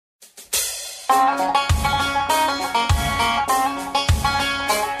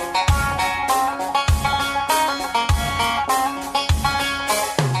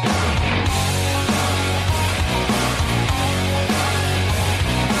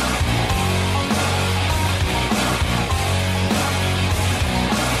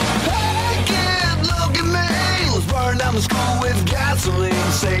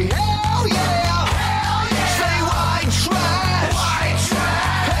Say hell yeah, hell yeah. Say white trash, white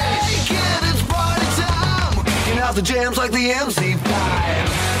trash. Hey kid, it's party time. We're kicking out the jams like the MC5.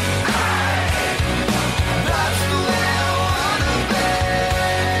 That's the way I wanna be.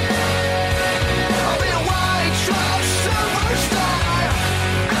 I'll be a white trash superstar.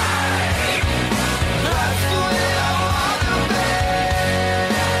 That's the way I wanna be.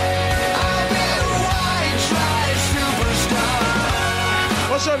 I'll be a white trash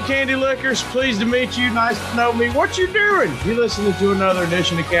superstar. What's up, Candy Lickers? Pleased to meet you. Nice to know me. What you doing? You're listening to another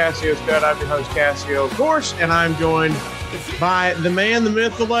edition of Cassio's Cut. I'm your host, Cassio, of course, and I'm joined by the man, the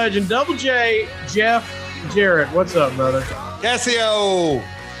myth, the legend, Double J, Jeff Jarrett. What's up, brother? Cassio,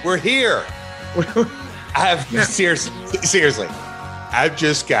 we're here. Seriously, I've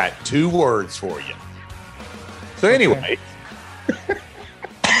just got 2 words for you. So anyway,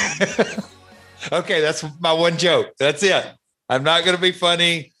 okay, that's my one joke. That's it. I'm not going to be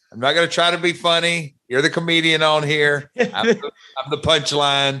funny. I'm not going to try to be funny. You're the comedian on here. I'm the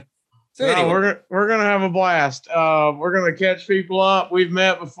punchline. So anyway. We're going to have a blast. We're going to catch people up. We've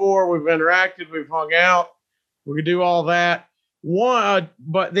met before. We've interacted. We've hung out. We can do all that.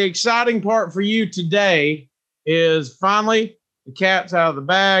 But the exciting part for you today is finally the cat's out of the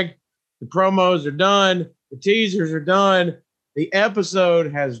bag. The promos are done. The teasers are done. The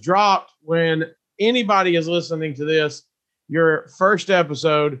episode has dropped. When anybody is listening to this, your first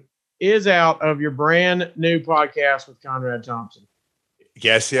episode is out of your brand new podcast with Conrad Thompson.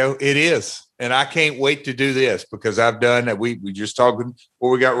 Yes, it is. And I can't wait to do this because I've done that. We just talking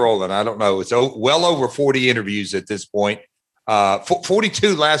before we got rolling. I don't know. It's well over 40 interviews at this point.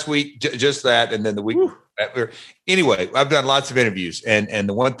 42 last week, just that. And then the week. Anyway, I've done lots of interviews. And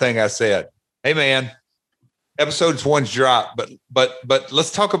the one thing I said, hey, man, episodes 1's dropped, but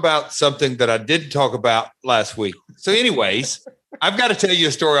let's talk about something that I didn't talk about last week. So anyways, I've got to tell you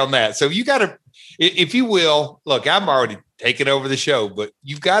a story on that. So you got to, if you will, look, I'm already taking over the show, but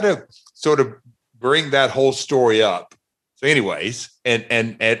you've got to sort of bring that whole story up. So anyways,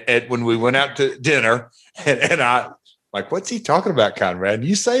 and when we went out to dinner and I like, what's he talking about, Conrad?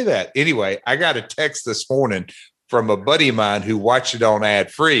 You say that. Anyway, I got a text this morning from a buddy of mine who watched it on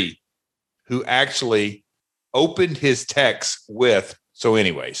ad free, who actually opened his text with, so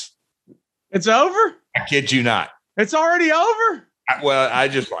anyways. It's over? I kid you not. It's already over? I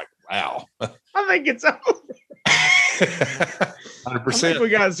just like, wow. I think it's over. 100%. I think we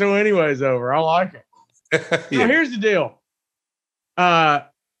got so anyways over. I like it. Yeah. Now, here's the deal.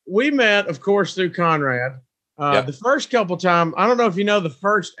 We met, of course, through Conrad. Yep. The first couple times, I don't know if you know the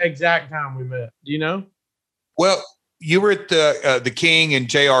first exact time we met. Do you know? Well, you were at the King and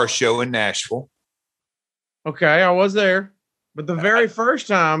JR show in Nashville. Okay, I was there. But the very first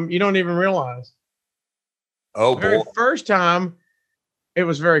time, you don't even realize. Oh, the very boy. first time, it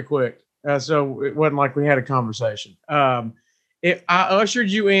was very quick. So it wasn't like we had a conversation. I ushered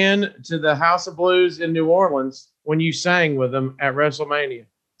you in to the House of Blues in New Orleans when you sang with them at WrestleMania.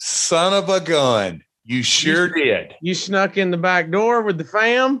 Son of a gun. You sure did. You snuck in the back door with the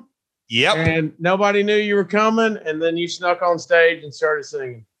fam. Yep. And nobody knew you were coming. And then you snuck on stage and started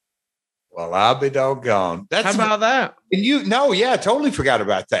singing. Well, I'll be doggone. How about that? I totally forgot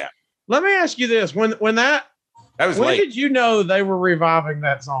about that. Let me ask you this. When that was when late. did you know they were reviving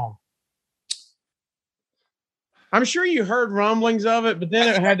that song? I'm sure you heard rumblings of it, but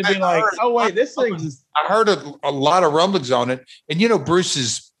then it had to be like, oh, wait, this thing is. I heard a lot of rumblings on it. And,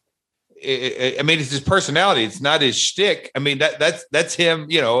 Bruce's, it's his personality. It's not his shtick. I mean, that's him,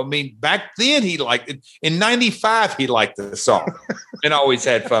 back then he liked it. In 95, he liked the song and always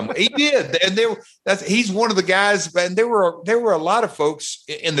had fun. He did. And he's one of the guys, and there were a lot of folks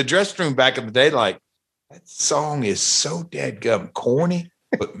in the dressing room back in the day, like, that song is so dadgum corny,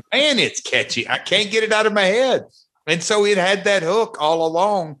 but man, it's catchy. I can't get it out of my head. And so it had that hook all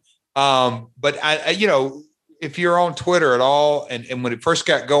along. But I if you're on Twitter at all, and when it first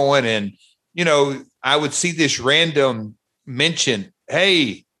got going, and, I would see this random mention,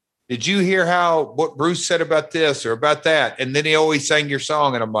 hey, did you hear what Bruce said about this or about that? And then he always sang your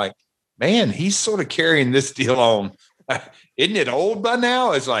song. And I'm like, man, he's sort of carrying this deal on. Isn't it old by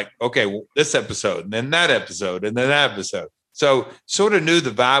now? It's like, okay, well, this episode and then that episode and then that episode. So sort of knew the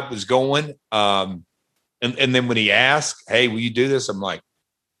vibe was going. And then when he asked, hey, will you do this? I'm like,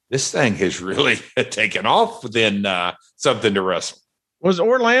 this thing has really taken off within something to wrestle. Was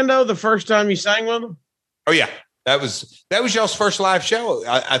Orlando the first time you sang with them? Oh yeah. That was y'all's first live show.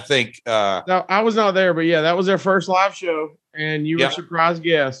 I think. No, I was not there, but yeah, that was their first live show, and you were a surprise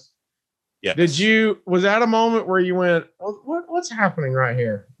guest. Yeah. Was that a moment where you went, what's happening right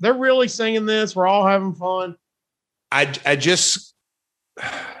here? They're really singing this. We're all having fun. I just,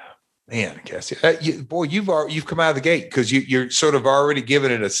 man, Cassie, you've come out of the gate because you're sort of already giving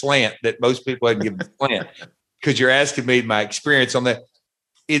it a slant that most people hadn't given a slant because you're asking me my experience on that.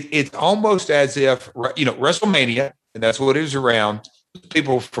 It's almost as if, WrestleMania, and that's what it was around,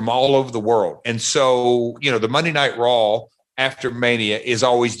 people from all over the world. And so, the Monday Night Raw after Mania is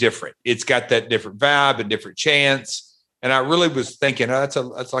always different. It's got that different vibe and different chants. And I really was thinking, that's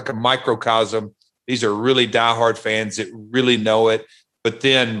like a microcosm. These are really diehard fans that really know it. But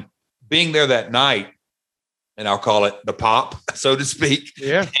then being there that night, and I'll call it the pop, so to speak.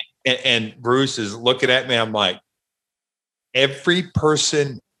 Yeah. And Bruce is looking at me. I'm like, every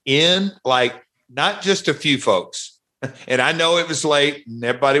person in, like, not just a few folks. And I know it was late and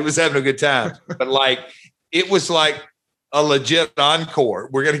everybody was having a good time, but like, it was like a legit encore.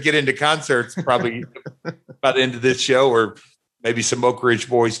 We're going to get into concerts probably by the end of this show, or maybe some Oak Ridge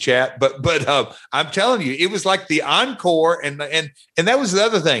Boys chat. But I'm telling you, it was like the encore. And that was the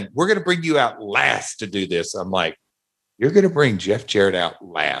other thing. We're going to bring you out last to do this. I'm like, you're going to bring Jeff Jarrett out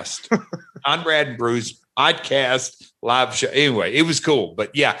last. Conrad and Bruce podcast live show. Anyway, it was cool,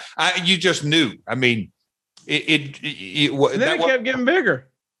 but yeah, you just knew. I mean, it kept getting bigger.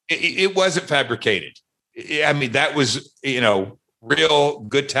 It wasn't fabricated. I mean, that was, real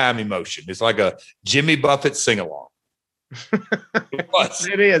good time emotion. It's like a Jimmy Buffett sing along. It was.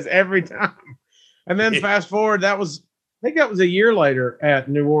 It is every time. And then fast forward, I think that was a year later at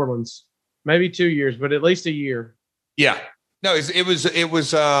New Orleans, maybe 2 years, but at least a year. Yeah. No, it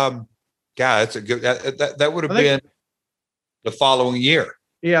was. God, that's a good. That would have been the following year.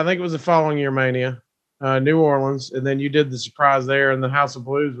 Yeah, I think it was the following year, Mania, New Orleans, and then you did the surprise there, and the House of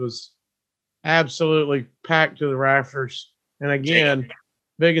Blues was absolutely packed to the rafters. And again,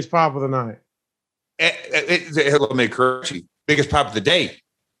 biggest pop of the night. Let me correct you. Biggest pop of the day.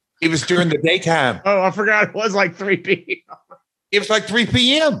 It was during the daytime. Oh, I forgot it was like 3 p.m. It was like 3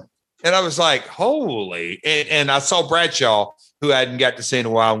 p.m. And I was like, holy. And I saw Bradshaw, who I hadn't got to see in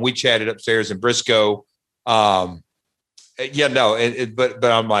a while, and we chatted upstairs in Briscoe. But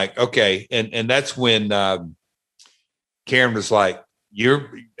I'm like, okay. And that's when Karen was like,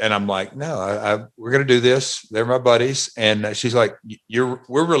 and I'm like, no, we're going to do this. They're my buddies. And she's like, we're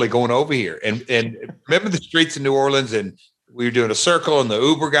really going over here. And remember the streets in New Orleans, and we were doing a circle and the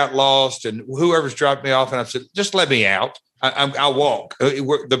Uber got lost and whoever's dropped me off. And I said, just let me out. I'll walk.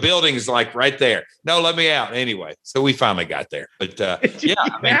 The building is like right there. No, let me out. Anyway, so we finally got there. But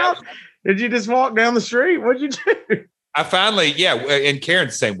did you just walk down the street? What'd you do? I finally, and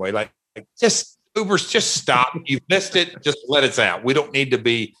Karen's the same way. Like just Uber's, just stop. You've missed it. Just let us out. We don't need to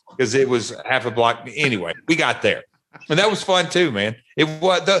be, because it was half a block. Anyway, we got there. And that was fun too, man. It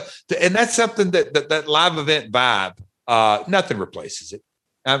was and that's something that live event vibe, nothing replaces it.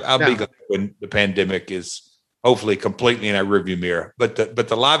 I'll be glad when the pandemic is hopefully completely in our rearview mirror, but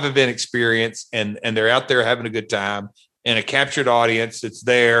the live event experience, and they're out there having a good time, and a captured audience that's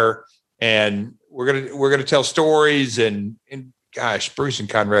there, and we're gonna tell stories, and gosh, Bruce and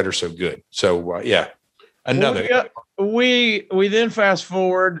Conrad are so good. So another. We then fast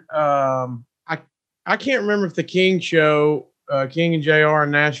forward. I can't remember if the King show, King and JR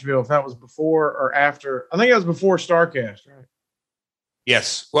in Nashville, if that was before or after. I think it was before Starcast, right?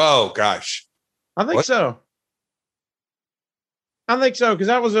 Yes. Whoa, gosh. I think so. Because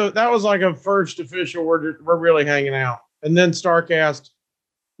that was like a first official. We're really hanging out, and then Starcast.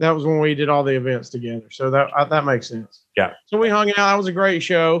 That was when we did all the events together. So that makes sense. Yeah. So we hung out. That was a great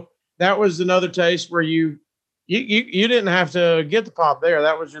show. That was another taste where you didn't have to get the pop there.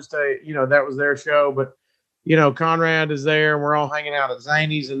 That was just that was their show. But Conrad is there, and we're all hanging out at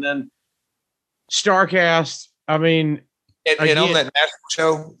Zany's, and then Starcast. I mean, and on that national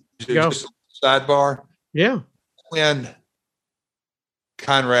show, just sidebar. Yeah. When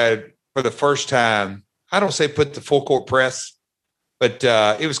Conrad, for the first time, I don't say put the full court press, but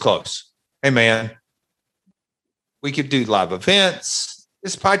it was close. Hey, man, we could do live events.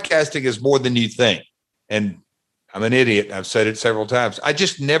 This podcasting is more than you think. And I'm an idiot. I've said it several times. I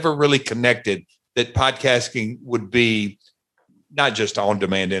just never really connected that podcasting would be not just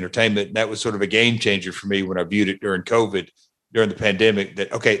on-demand entertainment. That was sort of a game changer for me when I viewed it during COVID, during the pandemic,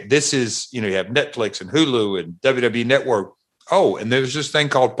 that, okay, this is, you have Netflix and Hulu and WWE Network. Oh, and there's this thing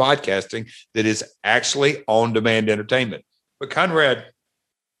called podcasting that is actually on-demand entertainment. But Conrad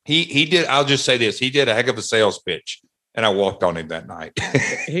He did. I'll just say this. He did a heck of a sales pitch, and I walked on him that night.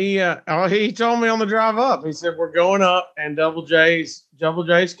 He told me on the drive up, he said, we're going up and Double J's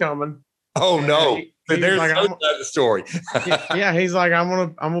coming. Oh, and no. There's like, the story. Yeah. He's like, I'm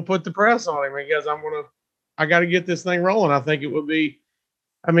going to put the press on him because I got to get this thing rolling. I think it would be,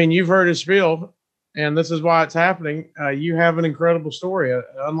 I mean, you've heard his spiel and this is why it's happening. You have an incredible story.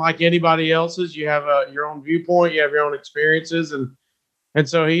 Unlike anybody else's, you have your own viewpoint, you have your own experiences. And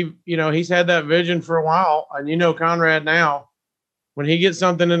so he's had that vision for a while. And Conrad now, when he gets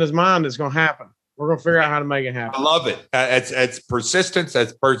something in his mind, it's going to happen. We're going to figure out how to make it happen. I love it. It's persistence.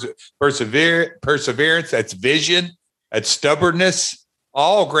 That's perseverance. That's vision. That's stubbornness.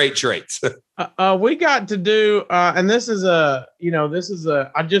 All great traits. We got to do, and this is I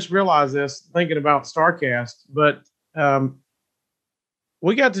just realized this thinking about StarCast, but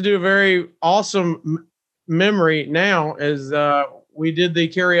we got to do a very awesome memory now as we did the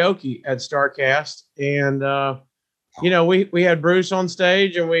karaoke at StarCast, and we had Bruce on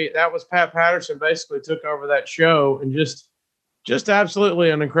stage, and that was Pat Patterson basically took over that show, and just absolutely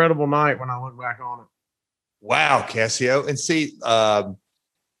an incredible night when I look back on it. Wow, Cassio. And see,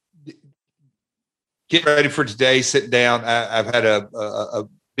 get ready for today, sit down. I've had a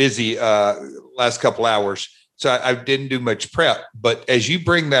busy last couple hours, so I didn't do much prep, but as you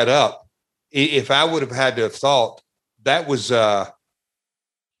bring that up, if I would have had to have thought that was that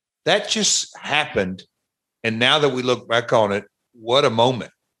just happened. And now that we look back on it, what a moment.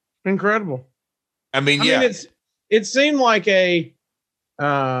 Incredible. I mean, it seemed like it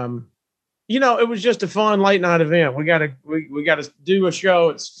was just a fun late night event. We got to do a show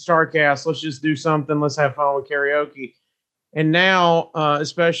at StarCast. Let's just do something. Let's have fun with karaoke. And now,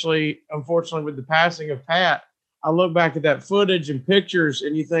 especially unfortunately with the passing of Pat, I look back at that footage and pictures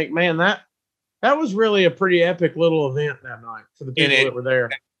and you think, man, that was really a pretty epic little event that night for the people that were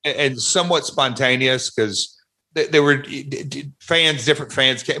there. And somewhat spontaneous because there were different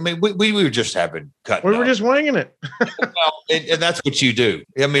fans. I mean, we were just having cut. We were just winging it. Well, and that's what you do.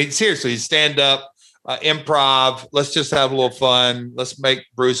 I mean, seriously, stand up, improv. Let's just have a little fun. Let's make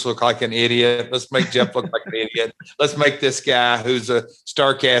Bruce look like an idiot. Let's make Jeff look like an idiot. Let's make this guy who's a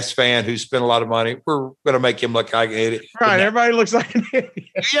StarCast fan who spent a lot of money. We're going to make him look like an idiot. Right. Everybody looks like an idiot.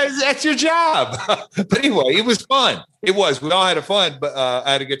 Yeah, that's your job. But anyway, it was fun. It was. We all had fun, but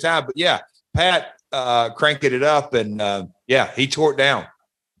I had a good time. But yeah, Pat cranked it up, and he tore it down.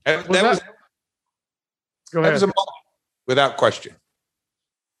 That was a moment, without question.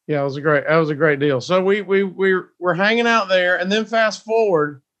 Yeah, that was a great deal. So we're hanging out there, and then fast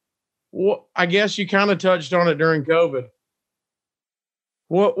forward. I guess you kind of touched on it during COVID.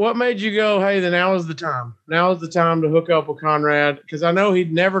 What made you go, hey, then now is the time. Now is the time to hook up with Conrad, because I know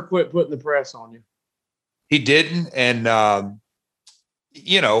he'd never quit putting the press on you. He didn't, and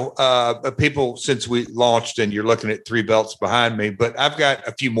people, since we launched, and you're looking at 3 belts behind me, but I've got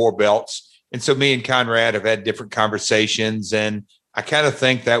a few more belts, and so me and Conrad have had different conversations, and I kind of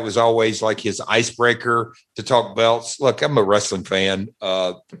think that was always like his icebreaker to talk belts. Look, I'm a wrestling fan,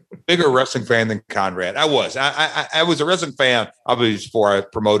 bigger wrestling fan than Conrad. I was a wrestling fan, obviously, before I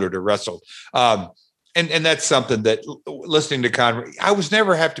promoted or wrestled. And that's something that listening to Conrad, I was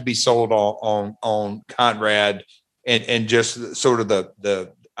never have to be sold on Conrad and just sort of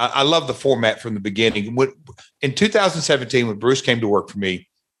I love the format from the beginning. In 2017, when Bruce came to work for me,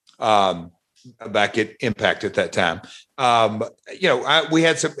 back at Impact at that time, we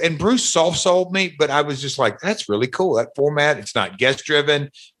had some, and Bruce soft sold me, but I was just like, that's really cool. That format, it's not guest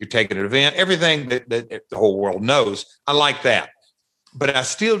driven. You're taking an event, everything that the whole world knows. I like that, but I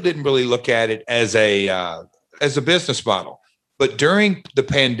still didn't really look at it as a business model. But during the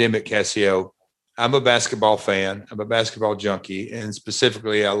pandemic, Cassio, I'm a basketball fan. I'm a basketball junkie. And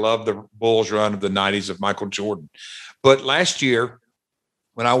specifically, I love the Bulls run of the 90s of Michael Jordan. But last year,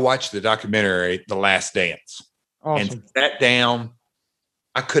 when I watched the documentary, The Last Dance, and sat down,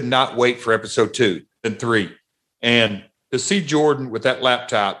 I could not wait for episode 2 and 3. And to see Jordan with that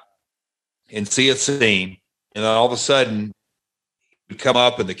laptop and see a scene, and then all of a sudden he'd come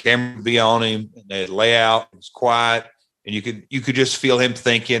up and the camera would be on him and they'd lay out, it was quiet, and you could just feel him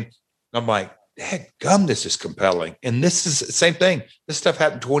thinking. I'm like, dadgum, this is compelling. And this is the same thing. This stuff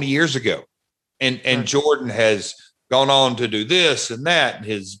happened 20 years ago. And Jordan has gone on to do this and that, and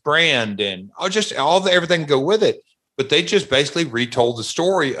his brand and everything go with it. But they just basically retold the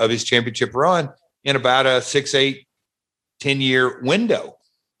story of his championship run in about a 6, 8, 10-year window.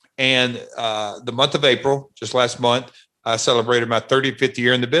 And the month of April, just last month, I celebrated my 35th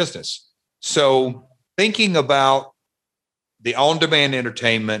year in the business. So thinking about the on-demand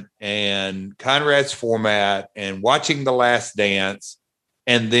entertainment and Conrad's format and watching The Last Dance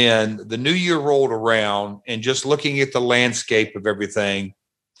And then the new year rolled around, and just looking at the landscape of everything.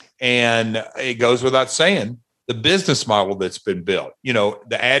 And it goes without saying, the business model that's been built,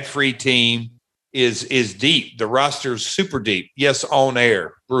 the ad-free team is deep. The roster's super deep. Yes, on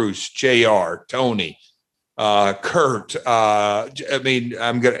air, Bruce, JR, Tony, Kurt. Eric,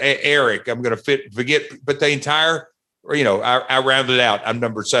 I'm going to forget, but the entire, I rounded out. I'm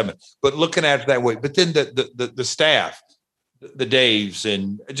number 7, but looking at it that way. But then the staff, the Daves,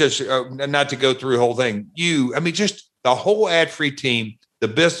 and just not to go through the whole thing. Just the whole ad-free team, the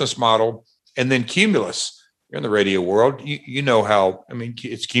business model, and then Cumulus. You're in the radio world. You know how,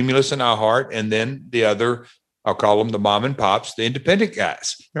 it's Cumulus and iHeart, and then the other, I'll call them the mom and pops, the independent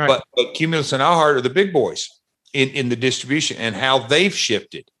guys. Right. But Cumulus and iHeart are the big boys in the distribution, and how they've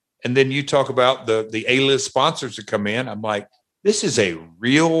shifted. And then you talk about the A-list sponsors that come in. I'm like, this is a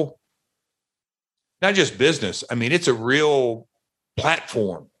real, not just business. It's a real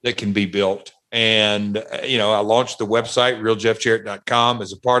platform that can be built. And, I launched the website, realjeffjarrett.com,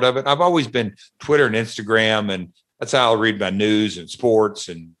 as a part of it. I've always been Twitter and Instagram, and that's how I read my news and sports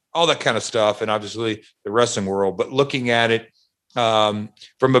and all that kind of stuff. And obviously the wrestling world, but looking at it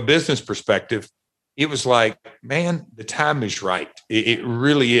from a business perspective, it was like, man, the time is right. It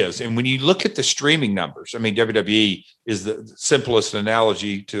really is. And when you look at the streaming numbers, WWE is the simplest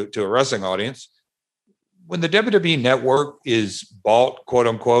analogy to a wrestling audience. When the WWE network is bought, quote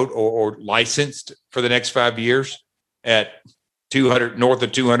unquote, or licensed for the next 5 years at north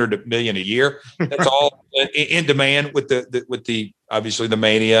of 200 million a year, that's all in demand with the obviously the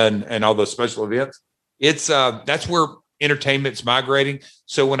Mania and all those special events. It's that's where entertainment's migrating.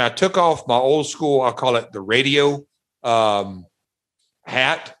 So when I took off my old school, I'll call it the radio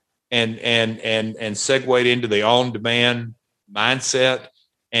hat and segued into the on-demand mindset.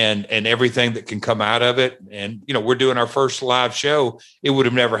 And everything that can come out of it. And, we're doing our first live show. It would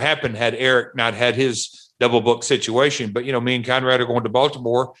have never happened had Eric not had his double book situation. But, me and Conrad are going to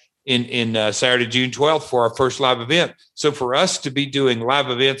Baltimore in Saturday, June 12th for our first live event. So for us to be doing live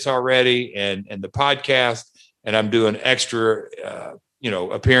events already and the podcast, and I'm doing extra,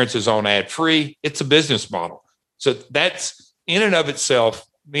 appearances on ad free, it's a business model. So that's in and of itself.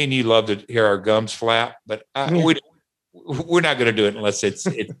 Me and you love to hear our gums flap, but we're not going to do it unless it's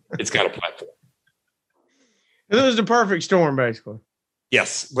got a platform. It was the perfect storm, basically.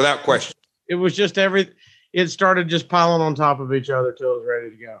 Yes, without question. It was just it started just piling on top of each other till it was ready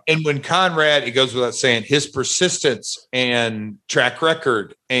to go. And when Conrad, it goes without saying, his persistence and track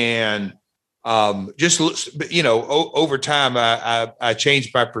record and over time, I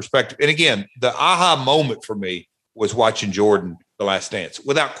changed my perspective. And again, the aha moment for me was watching Jordan, The Last Dance,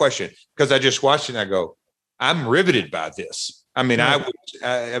 without question, because I just watched it and I go, I'm riveted by this.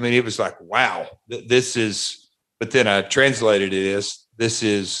 It was like, wow, this is, but then I translated it as, this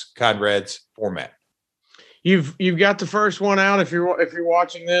is Conrad's format. You've got the first one out. If you're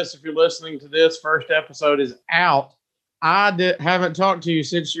watching this, if you're listening to this, first episode is out. I haven't talked to you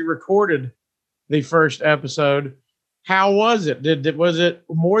since you recorded the first episode. How was it? Was it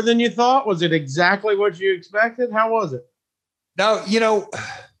more than you thought? Was it exactly what you expected? How was it? No,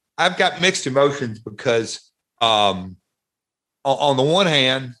 I've got mixed emotions because on the one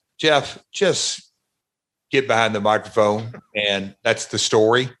hand, Jeff, just get behind the microphone and that's the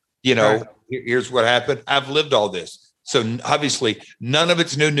story. Right. Here's what happened. I've lived all this. So obviously none of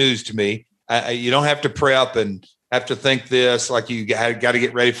it's new news to me. You don't have to prep and have to think this, like you got to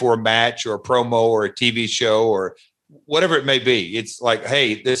get ready for a match or a promo or a TV show or whatever it may be. It's like,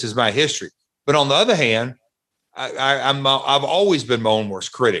 hey, this is my history. But on the other hand, I've always been my own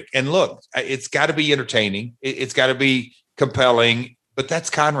worst critic. And look, it's got to be entertaining. It's got to be compelling, but that's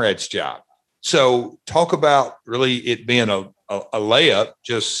Conrad's job. So talk about really it being a layup.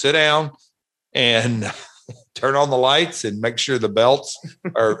 Just sit down and turn on the lights and make sure the belts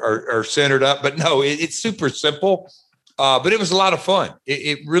are centered up. But no, it's super simple. But it was a lot of fun.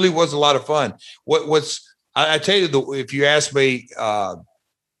 It really was a lot of fun. I tell you, if you ask me,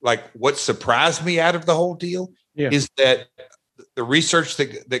 like what surprised me out of the whole deal is that the research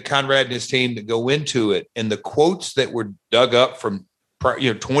that Conrad and his team that go into it and the quotes that were dug up from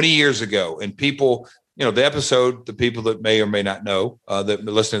 20 years ago, and people, the episode, the people that may or may not know that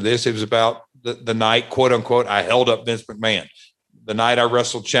listen to this, it was about the night, quote unquote, I held up Vince McMahon, the night I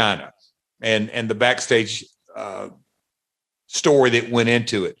wrestled China, and the backstage story that went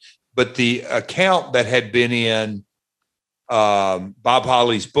into it. But the account that had been in Bob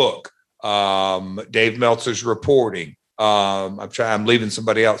Holly's book, Dave Meltzer's reporting. I'm leaving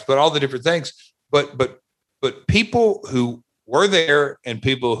somebody else, but all the different things. But people who were there and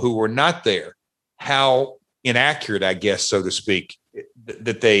people who were not there, how inaccurate, I guess, so to speak,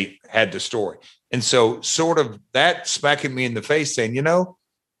 that they had the story. And so sort of that smacking me in the face saying,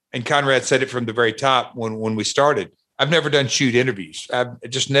 and Conrad said it from the very top when we started, I've never done shoot interviews. I've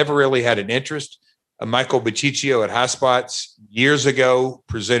just never really had an interest. Michael Baciccio at High Spots years ago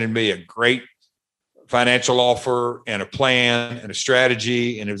presented me a great financial offer and a plan and a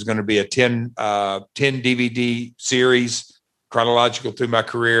strategy. And it was going to be a 10 DVD series chronological through my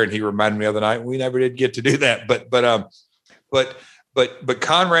career. And he reminded me the other night, we never did get to do that. But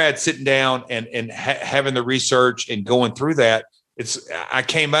Conrad sitting down and having the research and going through that, I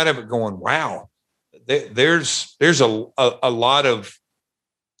came out of it going, wow, there's a lot of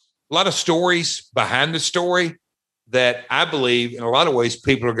stories behind the story that I believe in a lot of ways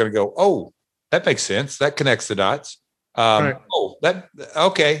people are going to go, oh, that makes sense. That connects the dots. Right. Oh,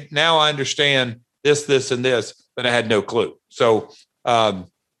 okay. Now I understand this, and this, but I had no clue. So I'm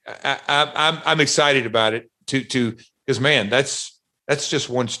excited about it because man, that's just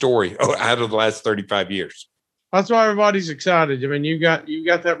one story out of the last 35 years. That's why everybody's excited. I mean, you got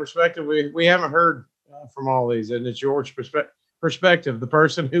that perspective. We haven't heard from all these, and it's your perspective, the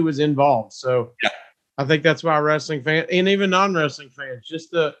person who was involved. So yeah. I think that's why wrestling fans and even non-wrestling fans,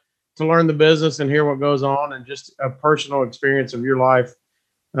 just to learn the business and hear what goes on, and just a personal experience of your life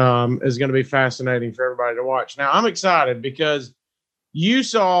is going to be fascinating for everybody to watch. Now, I'm excited because you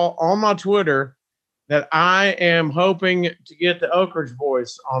saw on my Twitter that I am hoping to get the Oak Ridge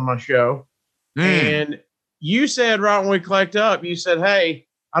Boys on my show. And you said right when we clicked up, you said, hey,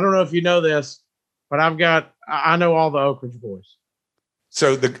 I don't know if you know this, but I know all the Oak Ridge Boys.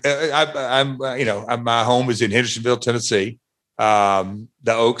 So my home is in Hendersonville, Tennessee. The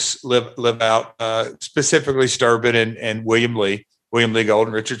Oaks live out, specifically Sturban and William Lee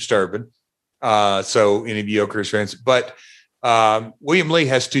Golden, Richard Sturban. So any of you Oak Ridge fans, but William Lee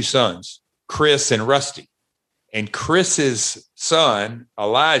has two sons, Chris and Rusty. And Chris's son,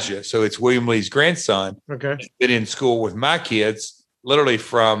 Elijah, so it's William Lee's grandson, okay, has been in school with my kids literally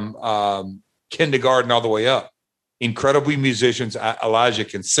from kindergarten all the way up. Incredible musicians. Elijah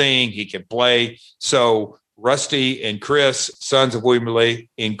can sing, he can play. So Rusty and Chris, sons of William Lee,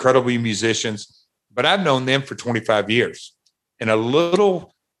 incredible musicians. But I've known them for 25 years. And a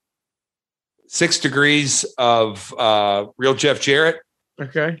little 6 degrees of real Jeff Jarrett.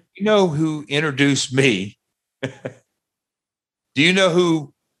 Okay. You know who introduced me? Do you know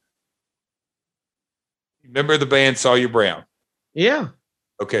who? Remember the band Sawyer Brown? Yeah.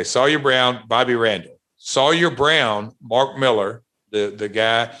 Okay, Sawyer Brown, Bobby Randall. Sawyer Brown, Mark Miller, the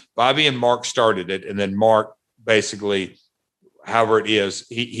guy, Bobby and Mark started it, and then Mark basically, however it is,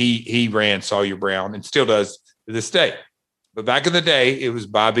 he ran Sawyer Brown and still does to this day. But back in the day, it was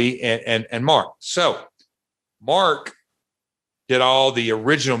Bobby and Mark. So Mark did all the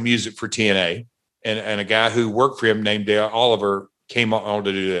original music for TNA. And a guy who worked for him named Dale Oliver came on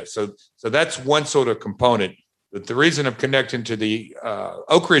to do this. So that's one sort of component. But the reason I'm connecting to the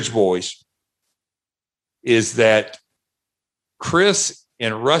Oak Ridge Boys is that Chris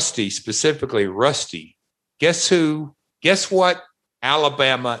and Rusty, specifically Rusty, guess what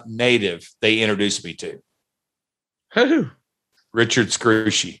Alabama native they introduced me to? Who? Richard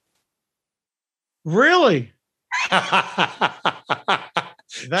Scrushy. Really?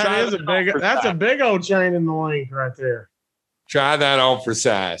 That's a big old chain in the link right there. Try that on for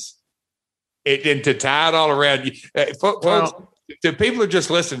size. And to tie it all around you, folks, the people who are just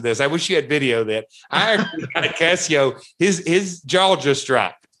listening to this, I wish you had video of that. I actually got Cassio, his jaw just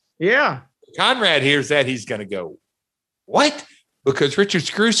dropped. Yeah. Conrad hears that, he's going to go, what? Because Richard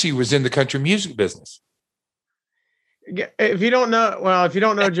Scrushy was in the country music business. If you don't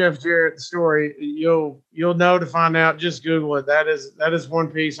know Jeff Jarrett's story, you'll know to find out. Just Google it. That is one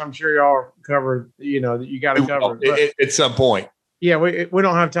piece I'm sure y'all cover. That you got to cover at some point. Yeah, we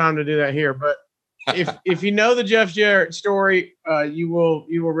don't have time to do that here. But if you know the Jeff Jarrett story, you will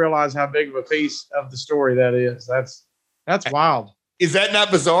realize how big of a piece of the story that is. That's wild. Is that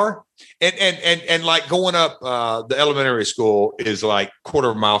not bizarre? And like going up the elementary school is like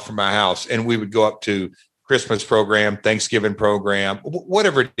quarter of a mile from my house, and we would go up to Christmas program, Thanksgiving program,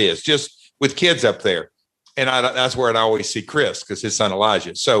 whatever it is, just with kids up there. And that's where I'd always see Chris because his son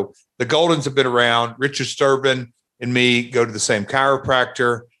Elijah. So the Goldens have been around. Richard Sturban and me go to the same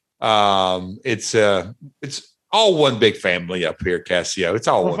chiropractor. It's all one big family up here, Cassio. It's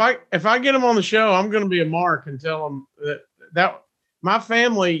all one. If I get him on the show, I'm going to be a mark and tell him that my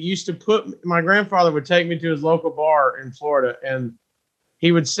family used to my grandfather would take me to his local bar in Florida, and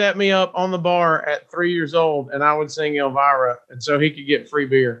he would set me up on the bar at 3 years old, and I would sing Elvira, and so he could get free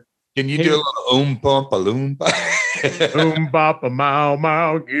beer. Can you do a little pump, a loom? Bop, a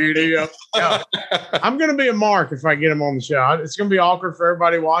mile, giddy up. Yeah. I'm going to be a mark if I get him on the show. It's going to be awkward for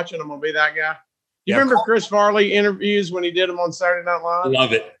everybody watching. I'm going to be that guy. You remember Chris Farley interviews when he did them on Saturday Night Live?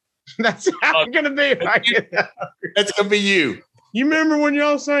 Love it. That's how I'm going to be if I get that. That's going to be you. You remember when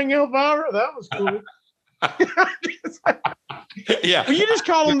y'all sang Elvira? That was cool. Yeah. Well, you just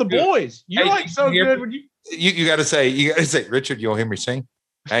call them the boys. You're like so good when you got to say, Richard, you want to hear me sing?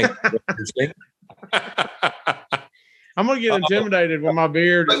 Hey, sing? I'm gonna get intimidated with my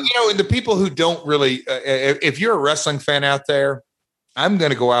beard. But, and the people who don't really, if you're a wrestling fan out there, I'm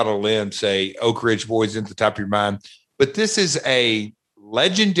going to go out on a limb, say Oak Ridge Boys at the top of your mind. But this is a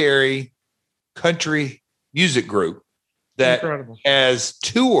legendary country music group that has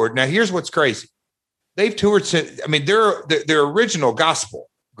toured. Now, here's what's crazy. They've toured since, they're original gospel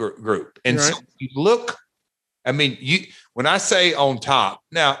group. And so you look, when I say on top,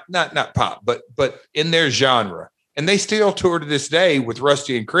 now, not pop, but in their genre, and they still tour to this day with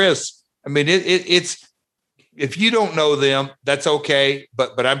Rusty and Chris. It's, if you don't know them, that's okay.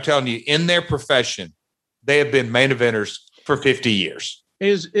 But I'm telling you, in their profession, they have been main eventers for 50 years.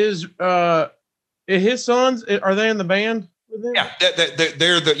 Is his sons, are they in the band with them? Yeah,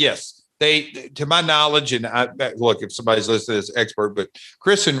 yes. They, to my knowledge, and look, if somebody's listening as expert, but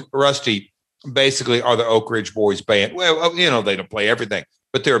Chris and Rusty basically are the Oak Ridge Boys band. Well, they don't play everything,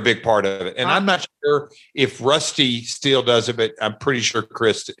 but they're a big part of it. And I'm not sure if Rusty still does it, but I'm pretty sure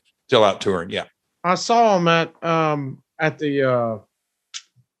Chris still out touring. Yeah. I saw him at the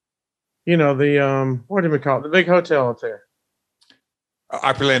what do we call it? The big hotel up there.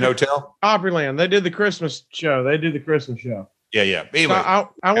 Opryland Hotel? Opryland. They did the Christmas show. Yeah. Anyway, so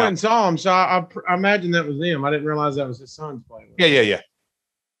I went and saw him. So I imagine that was them. I didn't realize that was his son's playing. Yeah.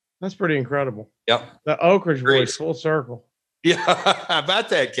 That's pretty incredible. Yep. The Oak Ridge Boys, full circle. Yeah. How about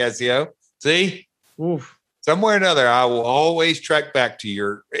that, Casio? See? Oof. Somewhere or another, I will always track back to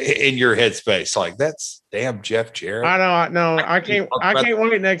your headspace. Like, that's damn Jeff Jarrett. I know. I can't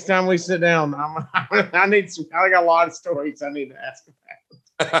wait next time we sit down. I got a lot of stories I need to ask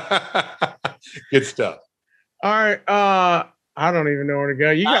about. Good stuff. All right. I don't even know where to go.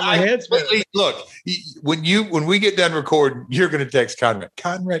 You got my head spinning. Look, when we get done recording, you're going to text Conrad.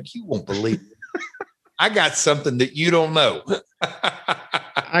 Conrad, you won't believe it. I got something that you don't know.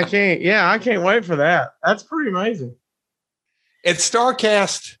 I can't wait for that. That's pretty amazing. At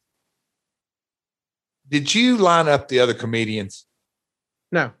StarCast, did you line up the other comedians?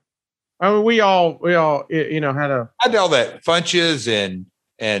 No. We all had a. I know that Funches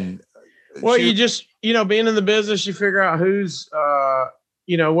and. Well, you just, being in the business, you figure out who's,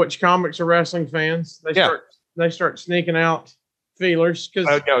 which comics are wrestling fans. They start sneaking out feelers because.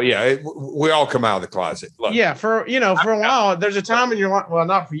 We all come out of the closet. Look. Yeah, for a while, there's a time in your life. Well,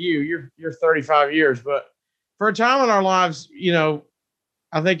 not for you. You're 35 years, but for a time in our lives,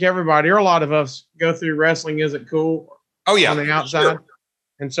 I think everybody or a lot of us go through wrestling isn't cool. Oh yeah, on the outside, sure.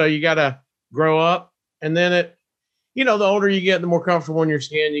 And so you got to grow up, and then it. The older you get, the more comfortable in your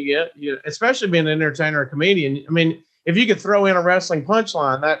skin you get. Especially being an entertainer or comedian. If you could throw in a wrestling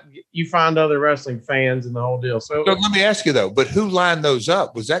punchline, that you find other wrestling fans and the whole deal. So let me ask you though, but who lined those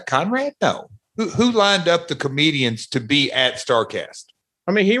up? Was that Conrad? No. Who lined up the comedians to be at StarCast?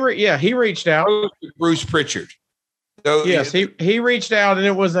 He reached out. Bruce Pritchard. So, yes, he reached out, and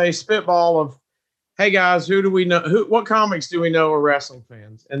it was a spitball of, hey guys, who do we know? What comics do we know are wrestling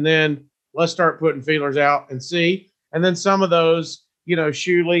fans? And then let's start putting feelers out and see. And then some of those,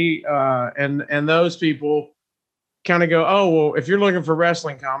 Shuley and those people kind of go, oh, well, if you're looking for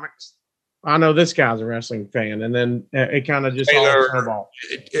wrestling comics, I know this guy's a wrestling fan. And then it kind of just all snowballed.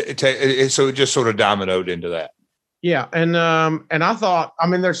 So it just sort of dominoed into that. Yeah. And I thought,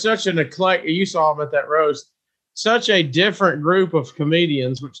 there's such an eclectic, you saw them at that roast, such a different group of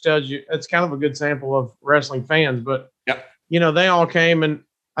comedians, which tells you it's kind of a good sample of wrestling fans. But, they all came and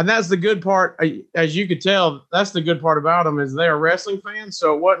that's the good part. As you could tell, that's the good part about them is they're wrestling fans.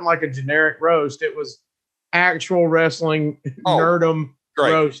 So it wasn't like a generic roast. It was actual wrestling nerdum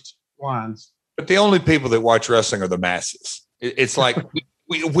roast lines. But the only people that watch wrestling are the masses. It's like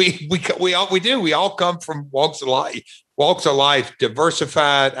we all come from walks of life,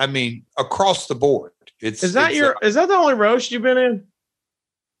 diversified. Across the board. Is that the only roast you've been in?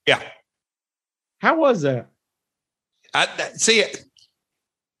 Yeah. How was that? I see it.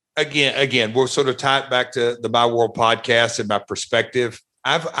 Again, we'll sort of tie it back to the My World podcast and my perspective.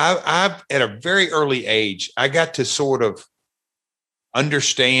 I've at a very early age, I got to sort of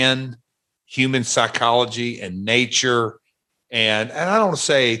understand human psychology and nature. And I don't want to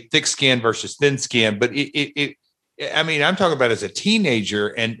say thick skin versus thin skin, but it I mean, I'm talking about as a teenager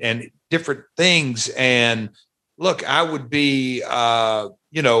and different things. And look, I would be,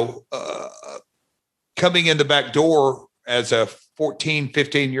 coming in the back door as a 14,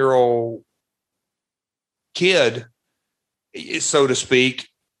 15-year-old kid, so to speak.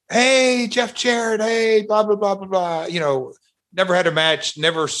 Hey, Jeff Jarrett. Hey, blah, blah, blah, blah, blah. Never had a match,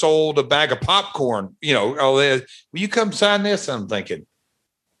 never sold a bag of popcorn. Will you come sign this? I'm thinking,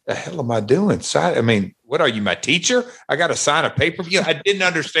 the hell am I doing? What are you, my teacher? I got to sign a paper. I didn't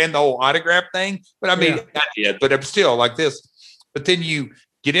understand the whole autograph thing, but I did, but I'm still like this. But then you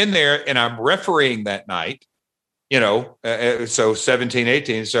get in there and I'm refereeing that night, so 17,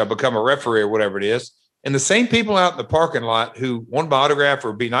 18. So I become a referee or whatever it is. And the same people out in the parking lot who want my autograph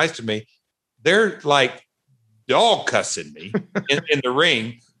or be nice to me, they're like dog cussing me in the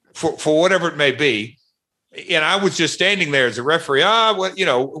ring for whatever it may be. And I was just standing there as a referee,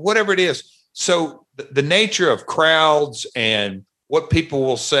 whatever it is. So the nature of crowds and what people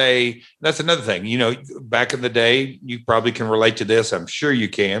will say, that's another thing. Back in the day, you probably can relate to this. I'm sure you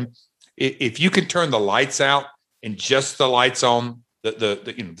can. If you can turn the lights out and just the lights on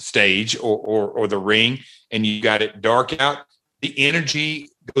the stage or the ring, and you got it dark out, the energy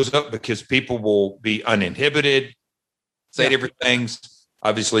goes up because people will be uninhibited, say different things.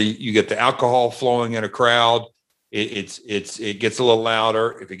 Obviously, you get the alcohol flowing in a crowd. It gets a little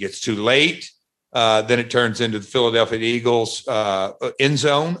louder. If it gets too late, then it turns into the Philadelphia Eagles end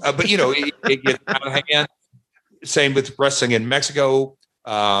zone. But it gets out of hand. Same with wrestling in Mexico.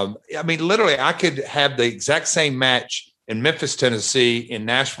 Literally, I could have the exact same match in Memphis, Tennessee, in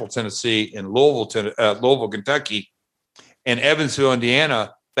Nashville, Tennessee, in Louisville, Kentucky, and Evansville,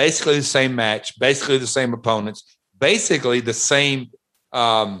 Indiana. Basically the same match, basically the same opponents, basically the same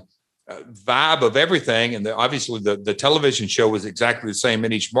vibe of everything. And obviously the television show was exactly the same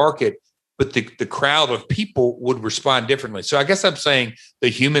in each market, but the crowd of people would respond differently. So I guess I'm saying the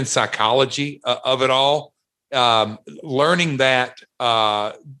human psychology of it all, learning that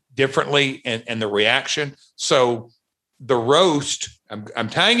differently and the reaction. So the roast, I'm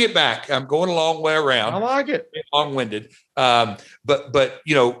tying it back. I'm going a long way around. I like it. Long-winded. But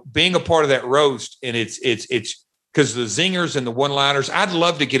being a part of that roast, and it's because the zingers and the one-liners, I'd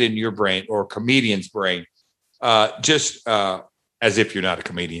love to get in your brain or a comedian's brain, just as if you're not a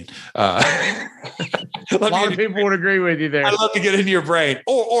comedian. A lot of people would agree with you there. I'd love to get into your brain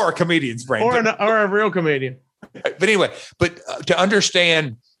or a comedian's brain. Or a real comedian. But anyway, to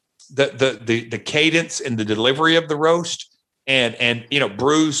understand the cadence and the delivery of the roast and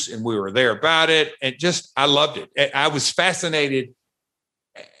Bruce, and we were there about it, and just I loved it. I was fascinated.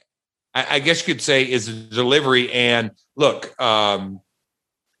 I guess you could say is the delivery. And look, not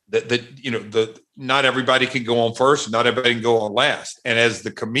everybody can go on first, not everybody can go on last. And as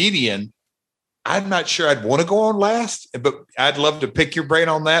the comedian, I'm not sure I'd want to go on last, but I'd love to pick your brain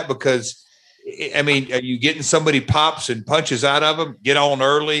on that, because are you getting somebody pops and punches out of them? Get on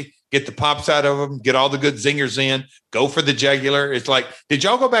early, get the pops out of them, get all the good zingers in, go for the jugular. It's like, did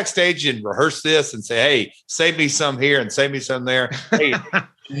y'all go backstage and rehearse this and say, hey, save me some here and save me some there? Hey,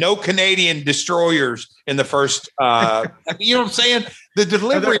 no Canadian destroyers in the first, you know what I'm saying? The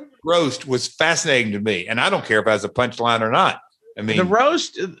delivery roast was fascinating to me. And I don't care if it has a punchline or not. The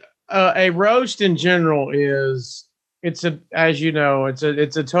roast, a roast in general it's a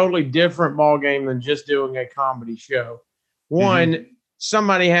totally different ball game than just doing a comedy show. One,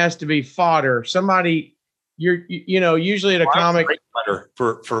 somebody has to be fodder. Somebody usually at a comic fodder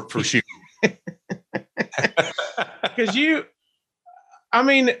for shooting. Because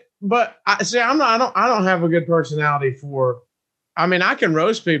but I don't have a good personality for. I can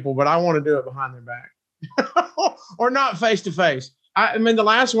roast people, but I want to do it behind their back or not face to face. The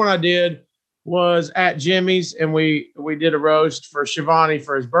last one I did was at Jimmy's, and we did a roast for Shivani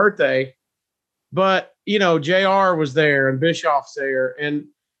for his birthday. But, JR was there and Bischoff's there. And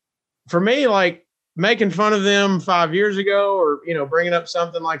for me, like, making fun of them 5 years ago or, bringing up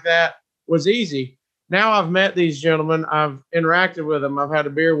something like that was easy. Now I've met these gentlemen. I've interacted with them. I've had a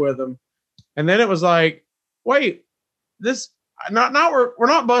beer with them. And then it was like, wait, we're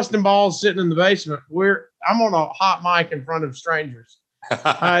not busting balls sitting in the basement. I'm on a hot mic in front of strangers.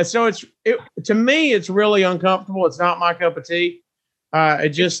 So to me, it's really uncomfortable. It's not my cup of tea.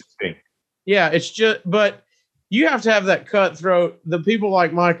 But you have to have that cutthroat. The people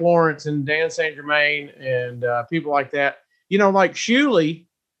like Mike Lawrence and Dan St. Germain and people like that, like Shuley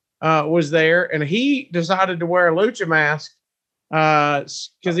was there, and he decided to wear a lucha mask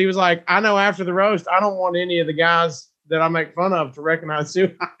because he was like, I know after the roast, I don't want any of the guys that I make fun of to recognize who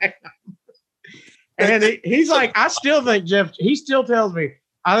I am. And he's like, I still think Jeff, he still tells me,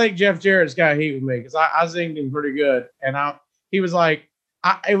 I think Jeff Jarrett's got heat with me because I zinged him pretty good, and he was like,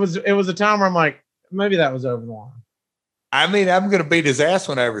 it was a time where I'm like, maybe that was over the line. I mean, I'm going to beat his ass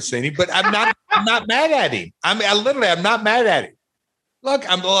when I ever seen him, but I'm not mad at him. I mean, I'm not mad at him. Look,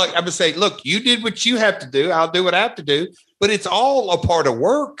 I'm going to say, look, you did what you have to do. I'll do what I have to do, but it's all a part of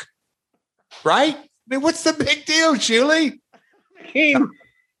work, right? I mean, what's the big deal, Julie? I mean,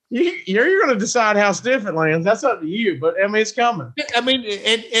 you're going to decide how stiff it lands. That's up to you, but I mean, it's coming. I mean,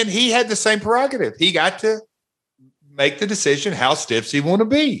 and he had the same prerogative. He got to make the decision how stiff he want to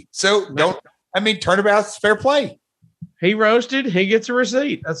be. So turnabout's fair play. He roasted, he gets a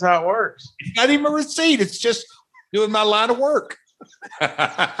receipt. That's how it works. It's not even a receipt. It's just doing my line of work.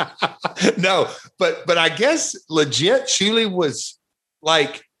 No, but I guess legit, Shuley was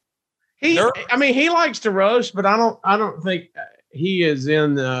like he likes to roast, but I don't think he is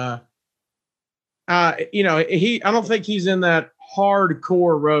in the I don't think he's in that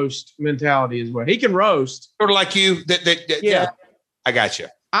hardcore roast mentality as well. He can roast. Sort of like you. Yeah. I got you.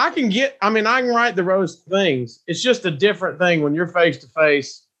 I can write the roast things. It's just a different thing when you're face to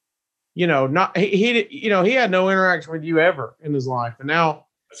face. He had no interaction with you ever in his life. And now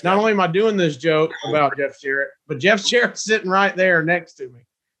not only am I doing this joke about Jeff Jarrett, but Jeff Jarrett's sitting right there next to me.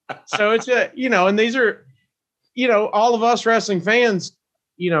 So it's and these are, all of us wrestling fans,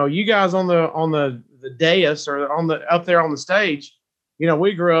 you guys on the dais or up there on the stage,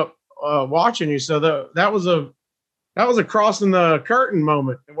 we grew up watching you. So that was a crossing the curtain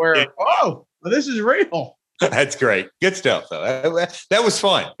moment where, oh, this is real. That's great. Good stuff, though. That was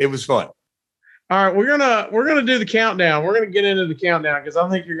fun. It was fun. All right, we're gonna do the countdown. We're gonna get into the countdown because I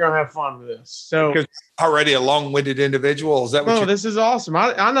think you're gonna have fun with this. So already a long-winded individual. Is that what? No, this is awesome.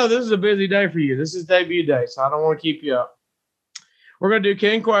 I know this is a busy day for you. This is debut day, so I don't want to keep you up. We're gonna do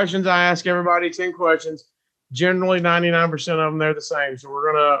 10 questions. I ask everybody 10 questions. Generally, 99% of them they're the same. So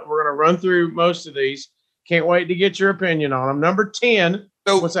we're gonna run through most of these. Can't wait to get your opinion on them. Number 10.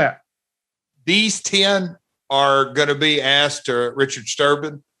 So what's that? These 10 are going to be asked to Richard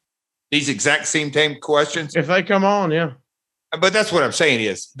Sturban. These exact same questions. If they come on, yeah. But that's what I'm saying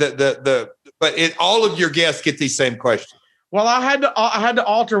is all of your guests get these same questions. Well, I had to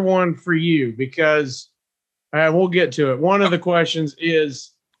alter one for you because we'll get to it. One of the questions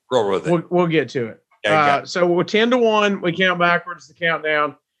is roll with it. We'll get to it. So we're 10-1. We count backwards the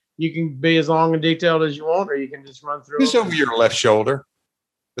countdown. You can be as long and detailed as you want, or you can just run through. Who's over your left shoulder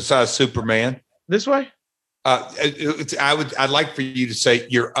besides Superman? This way? I'd like for you to say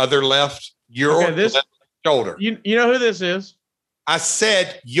your other left, left shoulder. You know who this is? I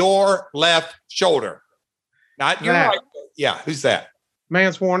said your left shoulder, not your right. Yeah, who's that?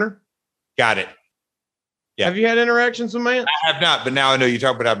 Mance Warner. Got it. Yeah. Have you had interactions with Mance? I have not, but now I know you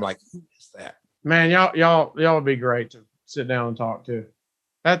talk about it. I'm like, who is that? Man, y'all would be great to sit down and talk to.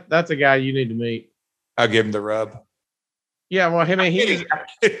 That's a guy you need to meet. I'll give him the rub. Yeah, well,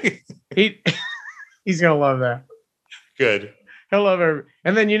 he's gonna love that. Good. He'll love every.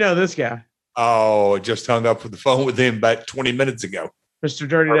 And then this guy. Oh, just hung up with the phone with him about 20 minutes ago. Mr.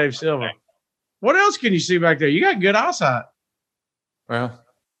 Dirty Dave Silva. What else can you see back there? You got good eyesight. Well,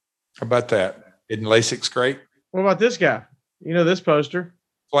 how about that? Isn't LASIK's great? What about this guy? This poster.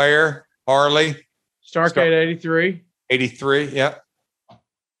 Flair, Harley. Starcade 83. 83, yeah.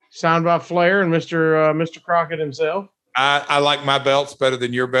 Signed by Flair and Mr. Crockett himself. I like my belts better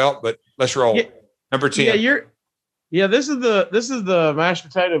than your belt, but let's roll. Yeah, Number 10. This is the mashed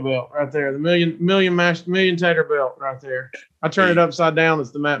potato belt right there. The million tater belt right there. I turn it upside down.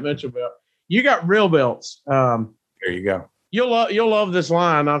 It's the Matt Mitchell belt. You got real belts. There you go. You'll love this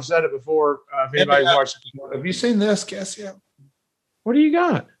line. I've said it before. If anybody's watched it. Have you seen this, Cass? Yeah. What do you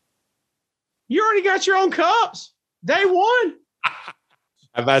got? You already got your own cups. Day one.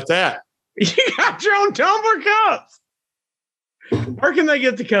 How about that? You got your own tumbler cups. Where can they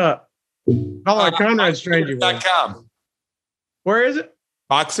get the cup? Oh, like Conrad Stranger. Where is it?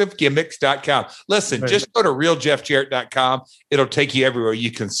 Boxofgimmicks.com. Listen, just go to realjeffjarrett.com. It'll take you everywhere.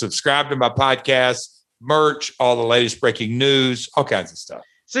 You can subscribe to my podcast, merch, all the latest breaking news, all kinds of stuff.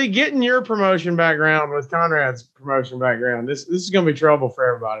 See, getting your promotion background with Conrad's promotion background, this is going to be trouble for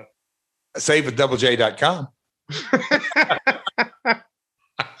everybody. Save with doublej.com.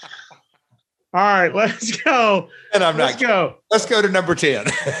 All right, let's go. And let's go to number 10.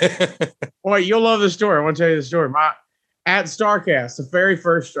 Wait, you'll love this story. I want to tell you the story. At Starcast, the very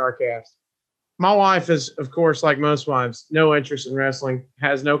first Starcast, my wife is, of course, like most wives, no interest in wrestling,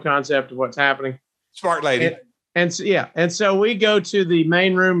 has no concept of what's happening. Smart lady. And so we go to the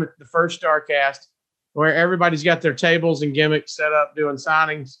main room at the first Starcast where everybody's got their tables and gimmicks set up doing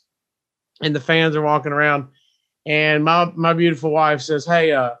signings, and the fans are walking around. And my beautiful wife says,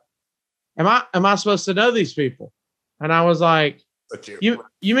 "Hey, am I supposed to know these people?" And I was like, "You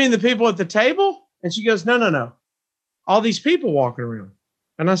mean the people at the table?" And she goes, "No. All these people walking around."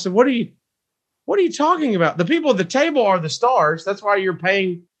 And I said, What are you talking about? The people at the table are the stars. That's why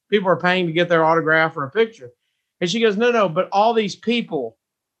people are paying to get their autograph or a picture." And she goes, No, but all these people,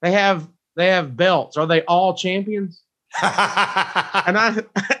 they have belts. Are they all champions? and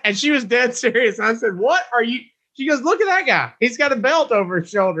she was dead serious. And I said, "What are you?" She goes, "Look at that guy. He's got a belt over his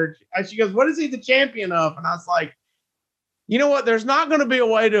shoulder." And she goes, "What is he the champion of?" And I was like, you know what? There's not going to be a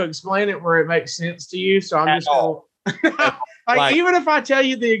way to explain it where it makes sense to you. So I'm just going like, even if I tell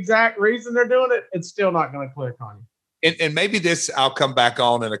you the exact reason they're doing it, it's still not going to click on you. And maybe I'll come back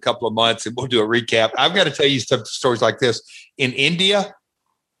on in a couple of months and we'll do a recap. I've got to tell you some stories like this. In India,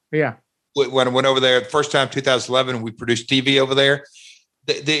 yeah, when I went over there the first time, 2011, we produced TV over there.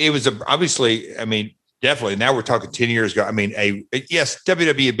 It was obviously, I mean, definitely. Now we're talking 10 years ago. I mean, yes,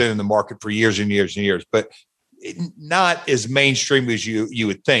 WWE had been in the market for years and years and years, but not as mainstream as you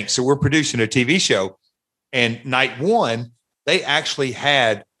would think. So we're producing a TV show, and night one, they actually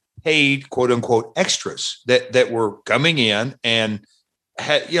had paid quote unquote extras that were coming in and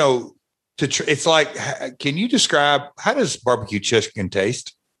had, it's like, can you describe how does barbecue chicken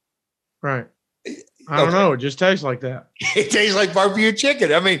taste? Right. I don't know. It just tastes like that. It tastes like barbecue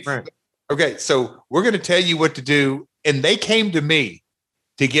chicken. I mean, right. Okay. So we're going to tell you what to do. And they came to me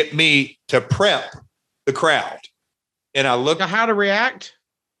to get me to prep the crowd. And I looked to how to react.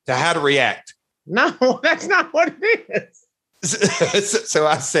 No, that's not what it is. So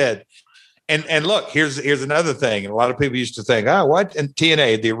I said, and look, here's another thing. And a lot of people used to think, what? And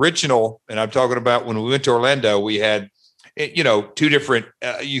TNA, the original, and I'm talking about when we went to Orlando, we had, two different,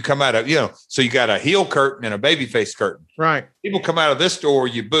 you come out of, so you got a heel curtain and a babyface curtain. Right. People come out of this door,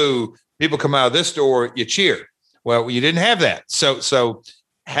 you boo. People come out of this door, you cheer. Well, you didn't have that. So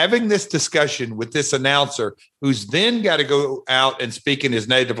having this discussion with this announcer who's then got to go out and speak in his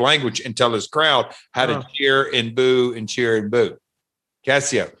native language and tell his crowd how to cheer and boo and cheer and boo.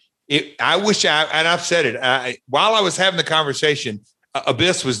 Cassio, I've said it, while I was having the conversation,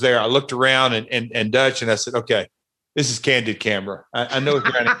 Abyss was there. I looked around and Dutch, and I said, okay, this is candid camera. I know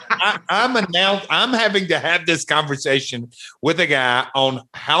it's I'm having to have this conversation with a guy on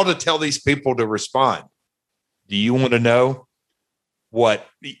how to tell these people to respond. Do you want to know what?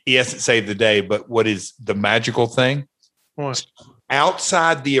 Yes, it saved the day, but what is the magical thing? What?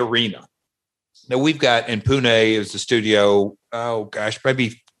 Outside the arena. Now we've got in Pune is the studio. Oh gosh,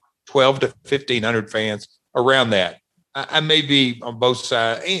 maybe 12 to 1,500 fans around that. I may be on both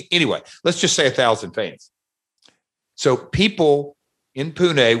sides. Anyway, let's just say 1,000 fans. So people in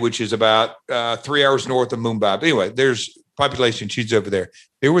Pune, which is about 3 hours north of Mumbai. But anyway, there's population huge over there.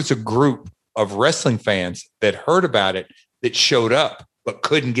 There was a group of wrestling fans that heard about it that showed up but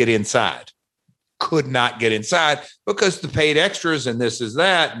couldn't get inside. Could not get inside because the paid extras and this is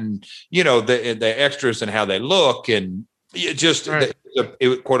that, and the extras and how they look, and it just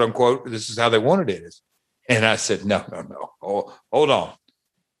it, quote unquote, this is how they wanted it. And I said, no. Hold on.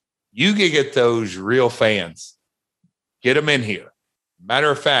 You can get those real fans. Get them in here.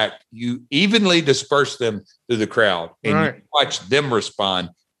 Matter of fact, you evenly disperse them through the crowd and you watch them respond,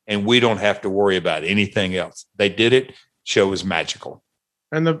 and we don't have to worry about anything else. They did it. Show was magical.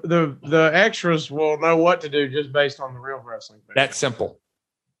 And the extras will know what to do just based on the real wrestling. That's simple.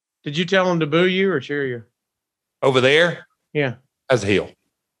 Did you tell them to boo you or cheer you? Over there? Yeah. As a heel.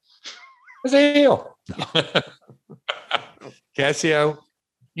 As a heel. Cassio,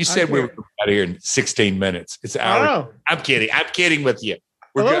 you said we were out of here in 16 minutes. It's an hour. I'm kidding. I'm kidding with you.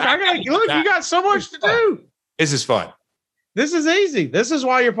 Look, you got so much to do. This is fun. This is easy. This is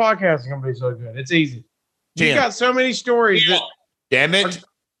why your podcast is going to be so good. It's easy. You got so many stories that damn it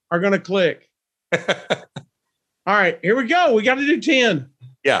are going to click. All right, here we go. We got to do 10.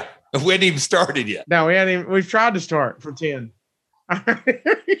 Yeah. We hadn't even started yet. No, we hadn't even. We've tried to start for 10. All right,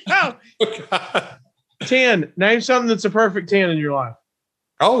 here we go. 10. Name something that's a perfect 10 in your life.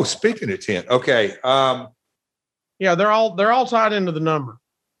 Oh, speaking of 10. Okay. Yeah, they're all tied into the number.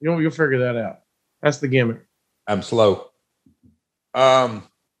 You'll figure that out. That's the gimmick. I'm slow. Why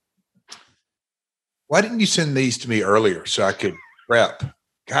didn't you send these to me earlier so I could prep?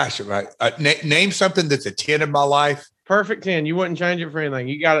 Gosh, name something that's a 10 in my life. Perfect 10. You wouldn't change it for anything.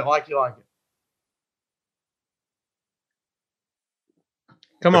 You got it like you like it.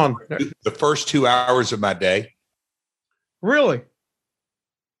 Come on. The first 2 hours of my day. Really?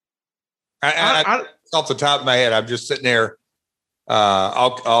 I off the top of my head, I'm just sitting there.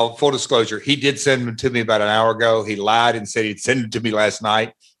 I'll full disclosure. He did send them to me about an hour ago. He lied and said he'd send them to me last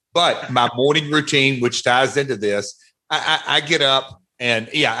night. But my morning routine, which ties into this, I get up and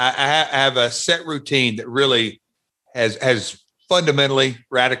I have a set routine that really has fundamentally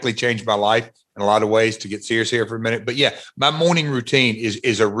radically changed my life in a lot of ways. To get serious here for a minute, but yeah, my morning routine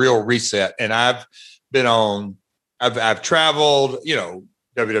is a real reset. And I've traveled,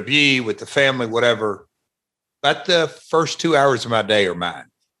 WWE with the family, whatever. But the first 2 hours of my day are mine,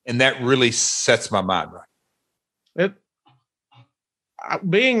 and that really sets my mind right.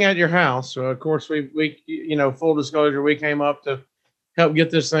 Being at your house, so of course we full disclosure, we came up to help get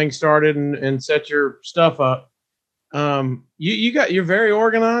this thing started and set your stuff up. You're very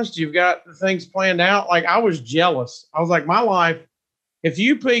organized. You've got the things planned out. Like, I was jealous. I was like, my life, if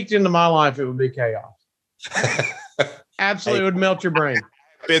you peeked into my life, it would be chaos. Absolutely. It would melt your brain.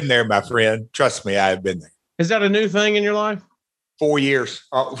 Been there, my friend. Trust me, I have been there. Is that a new thing in your life? 4 years,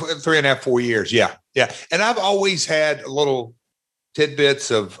 3.5, 4 years. Yeah. Yeah. And I've always had little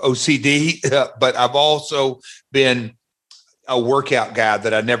tidbits of OCD, but I've also been a workout guy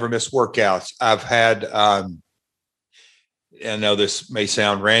that I never miss workouts. I've had, I know this may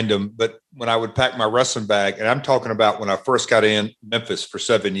sound random, but when I would pack my wrestling bag, and I'm talking about when I first got in Memphis for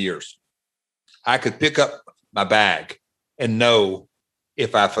 7 years, I could pick up my bag and know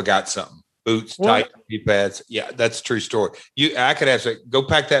if I forgot something. Boots, tight knee pads. Yeah, that's a true story. I could have to go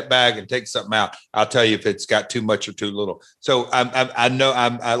pack that bag and take something out. I'll tell you if it's got too much or too little. So I know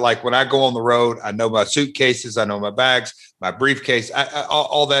I like when I go on the road, I know my suitcases, I know my bags, my briefcase,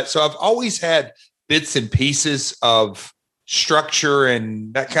 all that. So I've always had bits and pieces of structure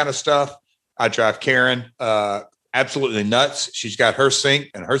and that kind of stuff. I drive Karen absolutely nuts. She's got her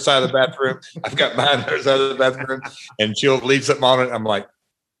sink and her side of the bathroom. I've got mine and her side of the bathroom, and she'll leave something on it. I'm like,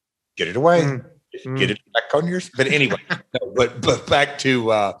 get it away, get it back on yours. But anyway, but back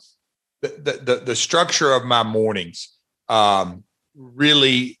to the structure of my mornings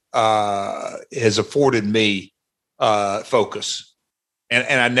really has afforded me focus,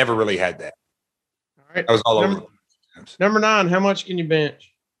 and I never really had that. All right, I was all over. Number 9, how much can you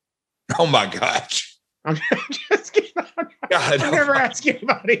bench? Oh my gosh! I'm just kidding. I never ask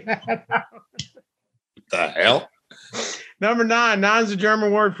anybody that. What the hell? Number 9. 9's a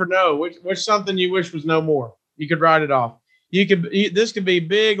German word for no. Which something you wish was no more. You could write it off. This could be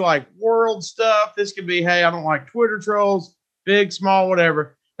big, like world stuff. This could be, hey, I don't like Twitter trolls, big, small,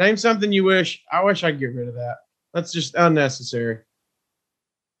 whatever. Name something you wish. I wish I could get rid of that. That's just unnecessary.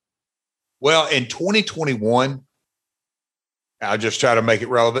 Well, in 2021, I'll just try to make it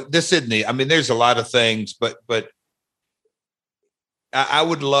relevant. This isn't the, I mean, there's a lot of things, but I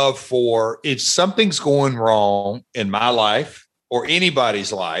would love for, if something's going wrong in my life or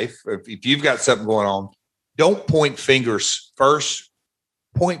anybody's life, if you've got something going on, don't point fingers first.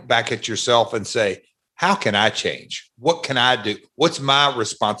 Point back at yourself and say, how can I change? What can I do? What's my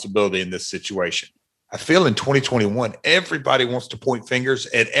responsibility in this situation? I feel in 2021, everybody wants to point fingers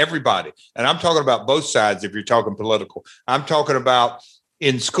at everybody. And I'm talking about both sides if you're talking political. I'm talking about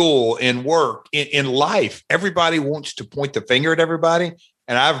in school, in work, in life. Everybody wants to point the finger at everybody.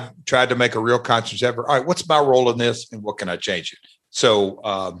 And I've tried to make a real conscious effort. All right, what's my role in this and what can I change it? So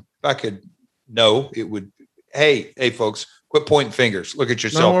if I could know, it would, hey, folks, quit pointing fingers. Look at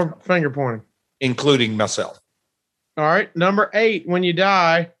yourself. No more finger pointing. Including myself. All right. Number 8, when you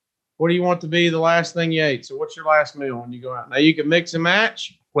die, what do you want to be the last thing you ate? So what's your last meal when you go out? Now you can mix and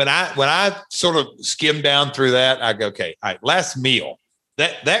match. When I sort of skim down through that, I go, okay, all right, last meal.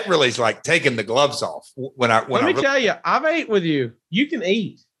 That really is like taking the gloves off. Let me tell you, I've ate with you. You can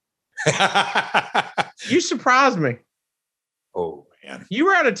eat. You surprised me. Oh man. You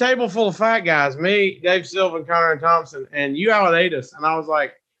were at a table full of fat guys, me, Dave Silva, and Conrad Thompson, and you out ate us. And I was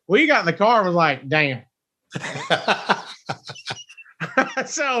like, well, you got in the car and was like, damn.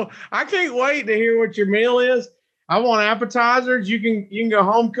 So I can't wait to hear what your meal is. I want appetizers. You can go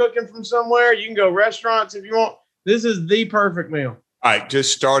home cooking from somewhere. You can go restaurants if you want. This is the perfect meal. All right,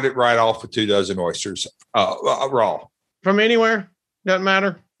 just start it right off with 2 dozen oysters, raw. From anywhere, doesn't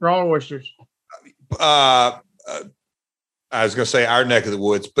matter. Raw oysters. I was going to say our neck of the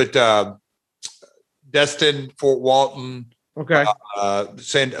woods, but Destin, Fort Walton. Okay.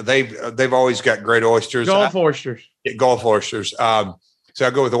 They've always got great oysters. Gulf oysters. Gulf oysters. So I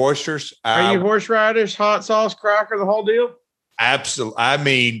go with oysters. Are you horseradish, hot sauce, cracker, the whole deal? Absolutely. I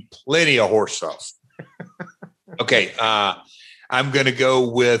mean, plenty of horse sauce. Okay. I'm going to go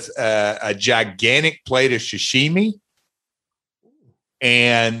with a gigantic plate of sashimi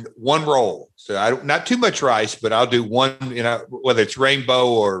and 1 roll. So not too much rice, but I'll do 1, whether it's rainbow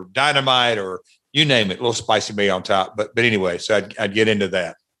or dynamite or you name it, a little spicy meat on top. But anyway, so I'd get into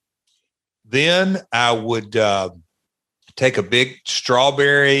that. Then I would take a big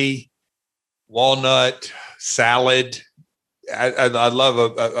strawberry walnut salad. I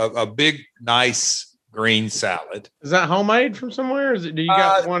love a big, nice green salad. Is that homemade from somewhere? Is it? Do you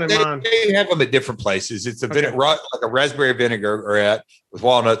got one in mind? They have them at different places. It's like a raspberry vinegar with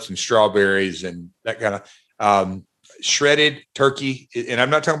walnuts and strawberries and that kind of shredded turkey. And I'm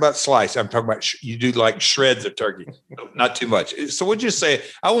not talking about slice. I'm talking about you do like shreds of turkey, not too much. So we'll just say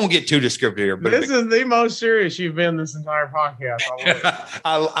I won't get too descriptive here. But this is the most serious you've been this entire podcast.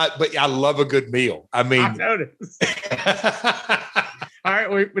 But I love a good meal. I mean, I noticed. All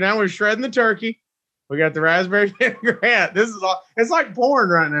right, now we're shredding the turkey. We got the raspberry vinegar. This is all. It's like porn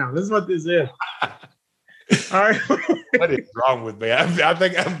right now. This is what this is. All right. What is wrong with me? I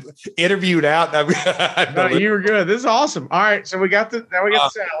think I'm interviewed out. No, you were good. This is awesome. All right, so we got the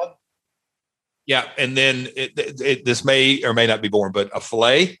salad. Yeah, and then this may or may not be born, but a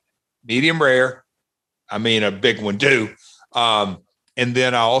filet, medium rare. I mean, a big one too. And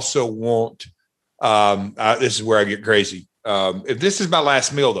then I also want. This is where I get crazy. If this is my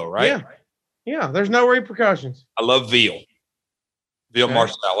last meal, though, right? Yeah. Yeah, there's no repercussions. I love veal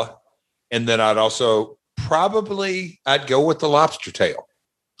marsala. And then I'd also I'd go with the lobster tail,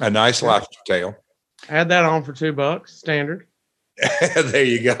 a nice lobster tail. Add that on for $2, standard. There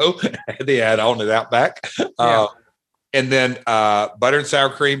you go. The add on to Outback. Yeah. And then butter and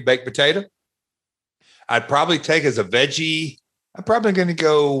sour cream, baked potato. I'd probably take as a veggie. I'm probably going to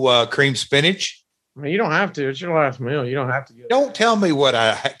go cream spinach. I mean, you don't have to. It's your last meal. You don't have to. Don't tell me what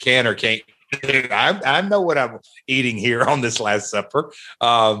I can or can't. I know what I'm eating here on this Last Supper.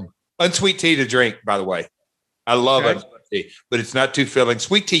 Unsweet tea to drink, by the way. I love unsweet tea, but it's not too filling.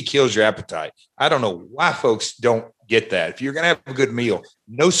 Sweet tea kills your appetite. I don't know why folks don't get that. If you're going to have a good meal,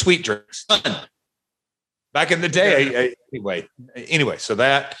 no sweet drinks. Back in the day, anyway, so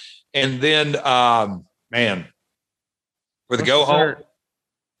that. And then, man, for the go home,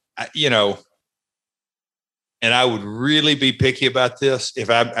 and I would really be picky about this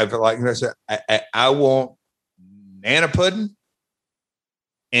if I want banana pudding,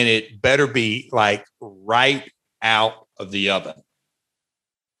 and it better be like right out of the oven.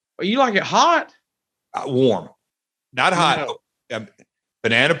 Well, you like it hot? Warm, not hot. No.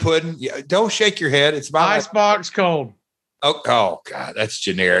 Banana pudding. Yeah, don't shake your head. It's my icebox cold. Oh God, that's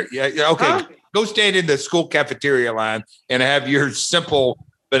generic. Yeah. Okay, huh? Go stand in the school cafeteria line and have your simple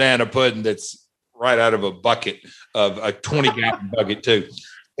banana pudding that's right out of a bucket of a 20-gallon bucket too.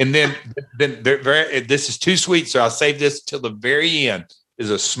 And then this is too sweet, so I'll save this till the very end. Is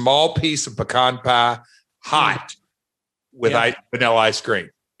a small piece of pecan pie, hot, with vanilla ice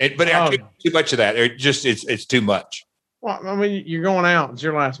cream. But I can't eat too much of that. It's too much. Well, I mean, you're going out. It's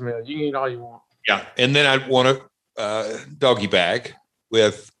your last meal. You can eat all you want. Yeah, and then I'd want a doggy bag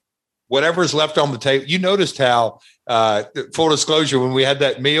with whatever's left on the table. You noticed how, full disclosure, when we had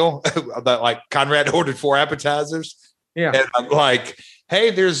that meal, that like Conrad ordered 4 appetizers. Yeah. And I'm like,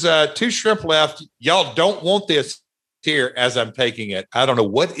 hey, there's 2 shrimp left. Y'all don't want this here as I'm taking it. I don't know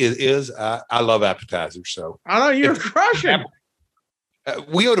what it is. I love appetizers. So I know you're crushing.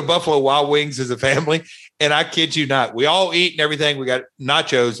 We go to Buffalo Wild Wings as a family, and I kid you not, we all eat and everything. We got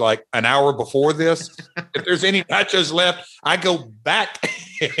nachos like an hour before this. If there's any nachos left, I go back.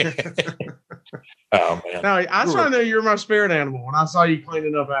 Oh man! No, I just want to know you're my spirit animal when I saw you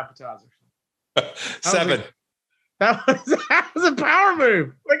cleaning up appetizers. 7. That was a power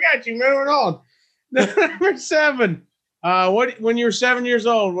move. Look at you moving on. Number 7. When you were 7 years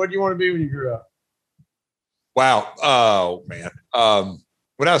old, what do you want to be when you grew up? Wow. Oh man.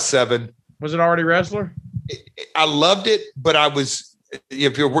 When I was 7, was it already wrestler? I loved it, but I was.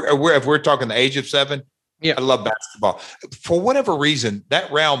 If we're talking the age of 7, yeah, I love basketball for whatever reason.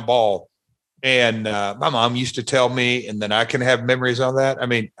 That round ball, and my mom used to tell me, and then I can have memories on that. I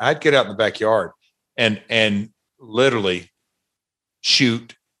mean, I'd get out in the backyard and literally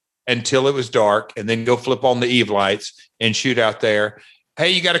shoot until it was dark, and then go flip on the Eve lights and shoot out there.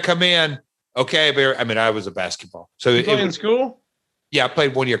 Hey, you got to come in. Okay, Bear. I mean, I was a basketball. So you played in school? Yeah, I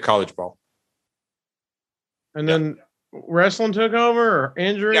played 1 year college ball. And then wrestling took over, or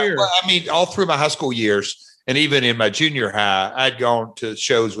injury? Yeah, well, I mean, all through my high school years, and even in my junior high, I'd gone to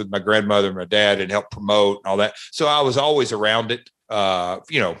shows with my grandmother and my dad and helped promote and all that. So I was always around it,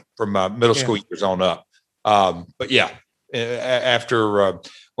 from my middle school years on up. But yeah, after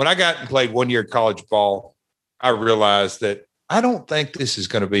when I got and played 1 year college ball, I realized that I don't think this is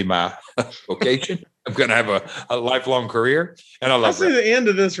going to be my vocation. I'm going to have a lifelong career, and I see the end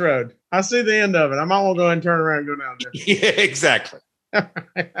of this road. I see the end of it. I might want to go ahead and turn around and go down there. Yeah, exactly.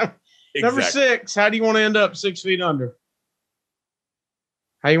 Number 6. How do you want to end up 6 feet under?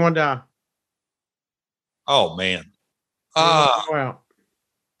 How you want to die? Oh man, Go out.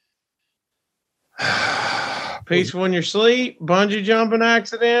 Peaceful in your sleep, bungee jumping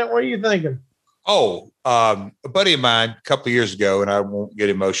accident. What are you thinking? A buddy of mine a couple of years ago, and I won't get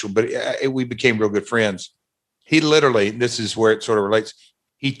emotional, but we became real good friends. He literally, this is where it sort of relates.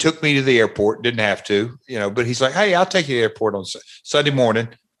 He took me to the airport, didn't have to, but he's like, hey, I'll take you to the airport on Sunday morning.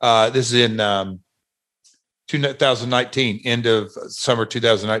 This is in 2019, end of summer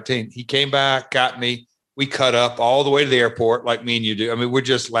 2019. He came back, got me. We cut up all the way to the airport like me and you do. I mean, we're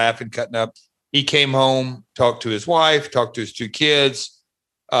just laughing, cutting up. He came home, talked to his wife, talked to his 2 kids.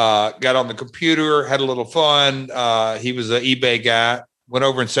 Got on the computer, had a little fun. He was an eBay guy, went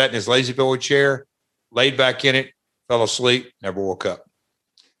over and sat in his lazy boy chair, laid back in it, fell asleep, never woke up.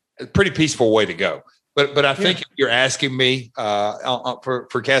 A pretty peaceful way to go. But I think if you're asking me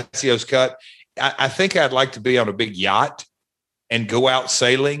for Cassio's cut, I think I'd like to be on a big yacht and go out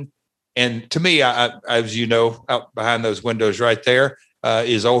sailing. And to me, as you know, out behind those windows right there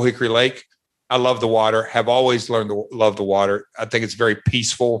is Old Hickory Lake. I love the water, have always learned to love the water. I think it's very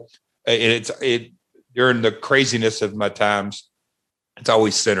peaceful. And during the craziness of my times, it's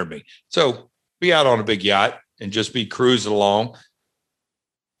always centered me. So be out on a big yacht and just be cruising along,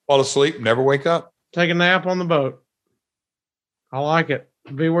 fall asleep, never wake up. Take a nap on the boat. I like it.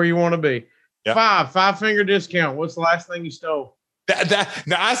 Be where you want to be. Yep. 5-finger discount. What's the last thing you stole?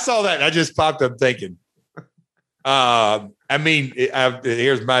 Now I saw that and I just popped up thinking,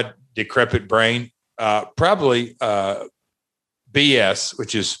 here's my decrepit brain, probably BS,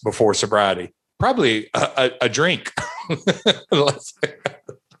 which is before sobriety, probably a drink.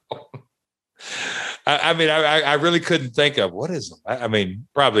 I really couldn't think of what is it?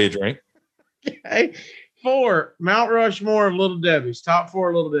 Probably a drink. Okay. 4, Mount Rushmore of Little Debbie's. Top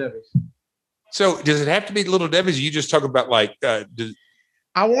 4 Little Debbie's. So does it have to be Little Debbie's? You just talk about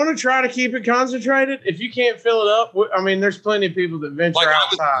I want to try to keep it concentrated. If you can't fill it up, there's plenty of people that venture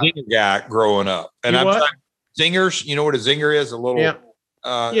outside. I was a zinger guy growing up, and zingers. You know what a zinger is? A little,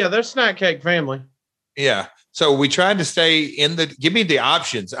 they're snack cake family. Yeah. So we tried to stay in give me the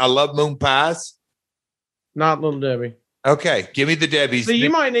options. I love moon pies. Not Little Debbie. Okay, give me the Debbie's. So you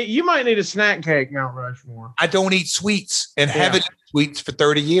might need a snack cake, Mount Rushmore. I don't eat sweets and haven't eaten sweets for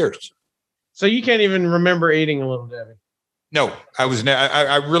 30 years. So you can't even remember eating a Little Debbie. No, I was.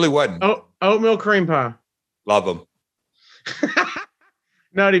 I really wasn't. Oh, oatmeal cream pie. Love them.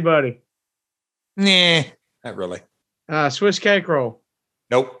 Nutty Buddy. Nah, not really. Swiss cake roll.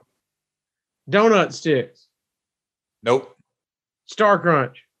 Nope. Donut sticks. Nope. Star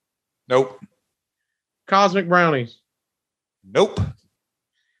Crunch. Nope. Cosmic brownies. Nope.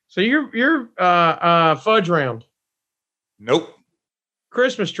 So you're fudge round. Nope.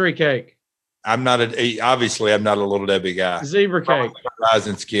 Christmas tree cake. I'm not obviously I'm not a Little Debbie guy. Zebra cake.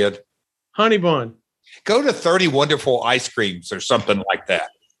 Rising skid. Honey bun. Go to 30 Wonderful Ice Creams or something like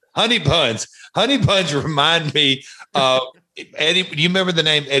that. Honey buns. Honey buns remind me of Eddie. Do you remember the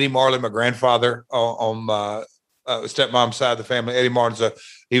name Eddie Marley, my grandfather on stepmom's side of the family? Eddie Marlin's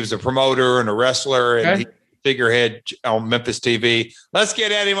he was a promoter and a wrestler and he figurehead on Memphis TV. Let's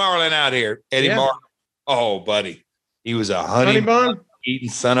get Eddie Marlin out here. Eddie Marlin. Oh, buddy. He was a honey bun eating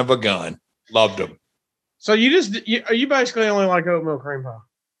son of a gun. Loved him. So you basically only like oatmeal cream pie?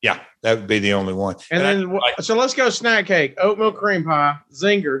 Yeah, that would be the only one. And then so let's go snack cake, oatmeal cream pie,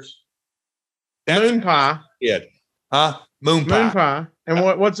 zingers, moon pie. Yeah. Huh? Moon pie. Moon pie.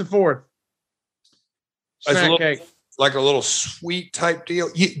 And what's the fourth? Snack cake. Like a little sweet type deal.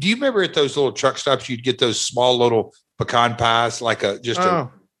 Do you remember at those little truck stops, you'd get those small little pecan pies,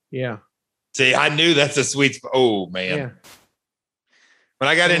 yeah. See, I knew that's a sweet. Oh man. Yeah. When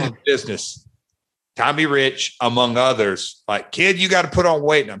I got into business, Tommy Rich, among others, like, kid, you got to put on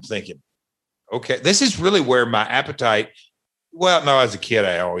weight. And I'm thinking, okay, this is really where my appetite. Well, no, as a kid,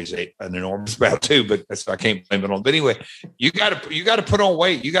 I always ate an enormous amount too, but I can't blame it on. But anyway, you got to put on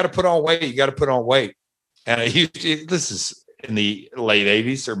weight. You got to put on weight. You got to put on weight. And this is in the late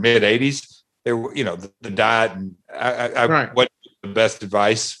 80s or mid 80s. There were, the diet, and I what the best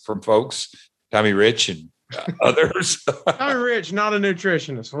advice from folks, Tommy Rich and others. Tommy Rich, not a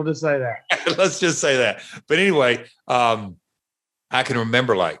nutritionist. We'll just say that. Let's just say that. But anyway, I can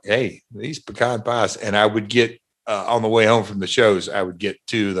remember like, hey, these pecan pies, and I would get on the way home from the shows, I would get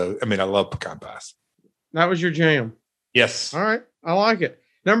 2 of those. I mean, I love pecan pies. That was your jam. Yes. All right. I like it.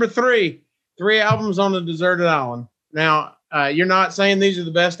 Number 3 albums on the deserted island. Now, you're not saying these are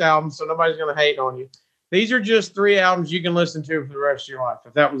the best albums, so nobody's going to hate on you. These are just 3 albums you can listen to for the rest of your life.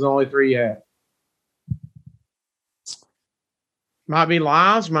 If that was the only 3 you had. Might be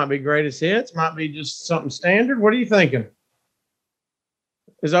lives, might be greatest hits, might be just something standard. What are you thinking?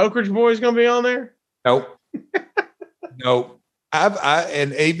 Is Oak Ridge Boys going to be on there? Nope. No,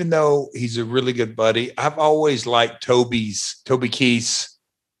 and even though he's a really good buddy, I've always liked Toby Keith's,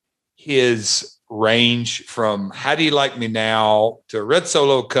 his range from How Do You Like Me Now to Red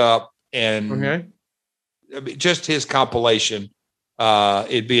Solo Cup, and Okay. I mean, just his compilation.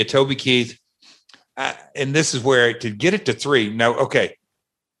 It'd be a Toby Keith. And this is where to get it to 3. Now, okay.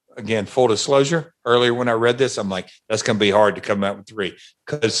 Again, full disclosure, earlier when I read this, I'm like, that's going to be hard to come out with 3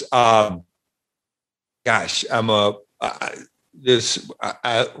 because, gosh,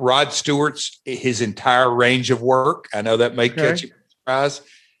 Rod Stewart's, his entire range of work. I know that may catch you by surprise.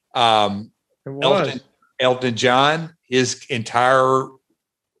 Elton John, his entire,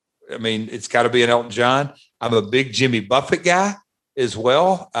 I mean, it's got to be an Elton John. I'm a big Jimmy Buffett guy as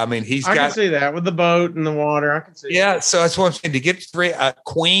well. I mean, I can see that with the boat and the water. I can see. Yeah, so that's what I'm saying. To get to 3,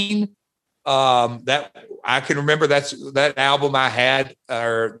 Queen, that I can remember. That's that album I had,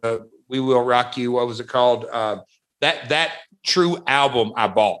 or We Will Rock You. What was it called? That true album I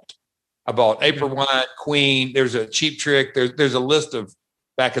bought. April Wine, Queen. There's a Cheap Trick. There's a list of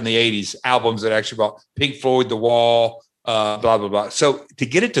back in the 80s albums that I actually bought. Pink Floyd, The Wall, blah blah blah. So to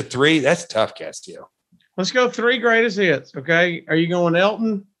get it to 3, that's tough, Castillo. Let's go 3 greatest hits. Okay. Are you going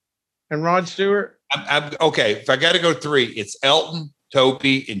Elton and Rod Stewart? I'm okay. If I got to go 3, it's Elton,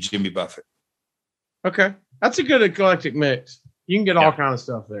 Toby, and Jimmy Buffett. Okay. That's a good eclectic mix. You can get all kind of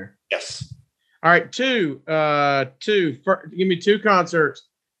stuff there. Yes. All right. 2. Give me 2 concerts.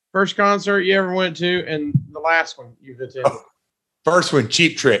 First concert you ever went to and the last one you've attended. First one,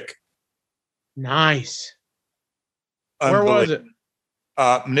 Cheap Trick. Nice. Where was it?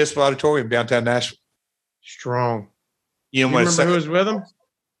 Municipal Auditorium, downtown Nashville. Strong. You remember who was with him?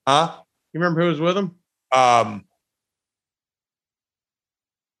 Huh? You remember who was with him?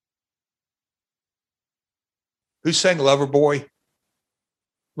 Who sang Loverboy?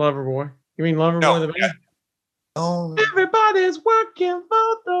 Loverboy. You mean Loverboy the band? Oh, everybody's working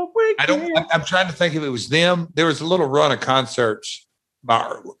for the weekend. I'm trying to think if it was them. There was a little run of concerts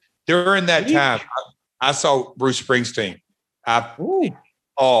during that time. I saw Bruce Springsteen.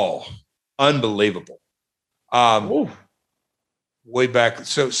 Unbelievable. Way back.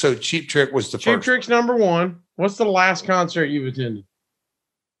 So Cheap Trick was the first. Cheap Trick's number 1. What's the last concert you've attended?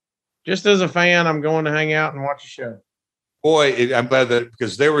 Just as a fan, I'm going to hang out and watch a show. Boy, I'm glad that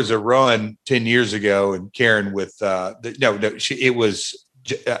because there was a run 10 years ago, and Karen with it was.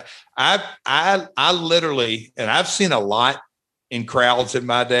 I literally, and I've seen a lot in crowds in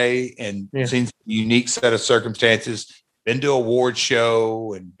my day, and seen a unique set of circumstances. Been to award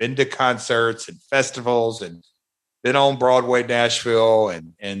show and been to concerts and festivals, and been on Broadway, Nashville,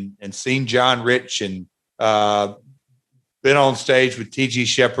 and seen John Rich, and been on stage with T.G.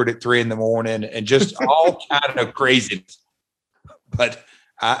 Shepherd at 3 a.m. and just all kind of craziness. But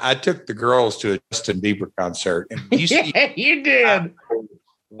I took the girls to a Justin Bieber concert, and you see you did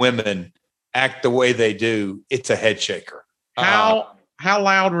women act the way they do. It's a head shaker. How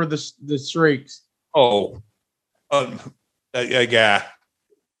loud were the shrieks? A guy,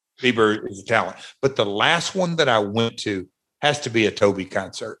 Bieber is a talent. But the last one that I went to has to be a Toby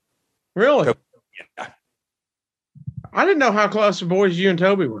concert. Really? Yeah. I didn't know how close the boys you and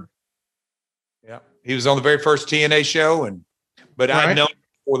Toby were. Yeah. He was on the very first TNA show, but I'd known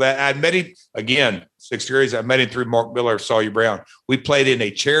before that. I'd met him again, 6 degrees. I met him through Mark Miller of Sawyer Brown. We played in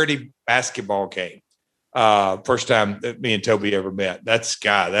a charity basketball game. First time that me and Toby ever met. That's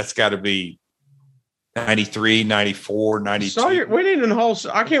got to be 93, 94, 92. We need a whole.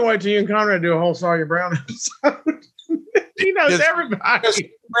 I can't wait till you and Conrad do a whole Sawyer Brown episode. He knows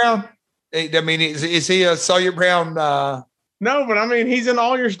everybody. Brown. I mean, is he a Sawyer Brown? No, but I mean, he's in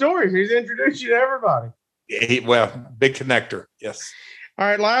all your stories. He's introduced you to everybody. Big connector. Yes. All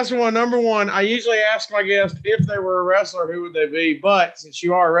right, last one. Number 1. I usually ask my guest if they were a wrestler, who would they be? But since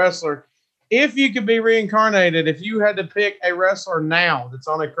you are a wrestler, if you could be reincarnated, if you had to pick a wrestler now that's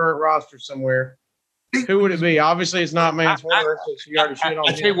on a current roster somewhere, who would it be? Obviously, it's not Mance Warner, since you already shit on him.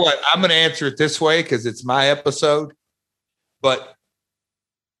 I'll tell you what, I'm going to answer it this way because it's my episode.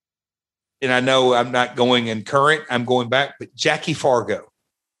 And I know I'm not going in current, I'm going back, but Jackie Fargo.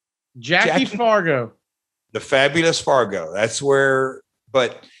 Jackie Fargo. The fabulous Fargo. That's where,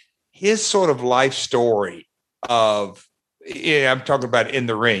 but his sort of life story of, I'm talking about in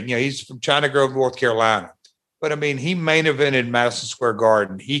the ring. He's from China Grove, North Carolina. But I mean, he main evented Madison Square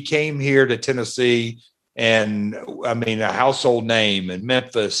Garden. He came here to Tennessee, and I mean, a household name in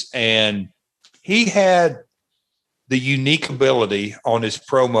Memphis. And he had the unique ability on his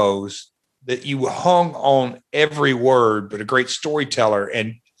promos that you hung on every word, but a great storyteller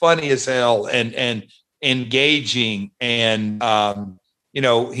and funny as hell and engaging. And,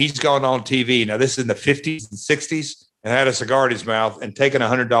 he's gone on TV. Now, this is in the 50s and 60s. and had a cigar in his mouth and taken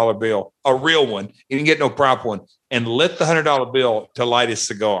 $100 bill, a real one. He didn't get no prop one, and lit the $100 bill to light his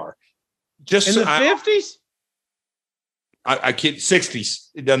cigar. Just in the 50s? I kid, 60s.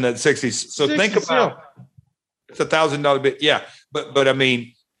 He done that 60s. So 60s, think about it's $1,000 bit. Yeah. But I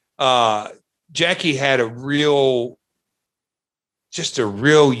mean, Jackie had a real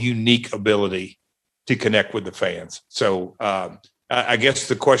unique ability to connect with the fans. So I guess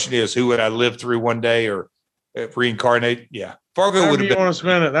the question is, who would I live through one day or reincarnate? Yeah. Fargo would have been. Want to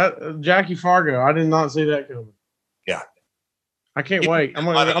spin it. That Jackie Fargo. I did not see that coming. Yeah. I can't wait. I'm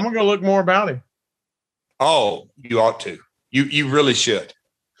gonna go look more about him. Oh, you ought to. You really should.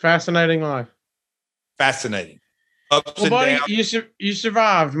 Fascinating life. Fascinating. Ups and buddy, downs. you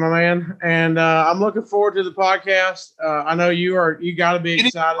survived, my man, and I'm looking forward to the podcast. I know you are. You got to be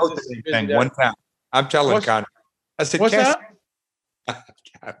excited. This is a busy day. One time, I'm telling Conrad. I said, "What's that?"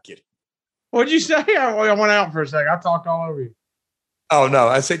 I'm kidding. What'd you say? I went out for a second. I talked all over you. Oh no!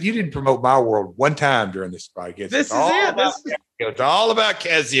 I said you didn't promote my world one time during this podcast. This is it. It's all about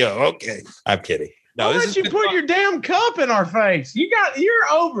Casio. Okay, I'm kidding. No, why don't you put your damn cup in our face?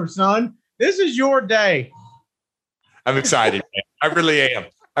 You're over, son. This is your day. I'm excited, man. I really am.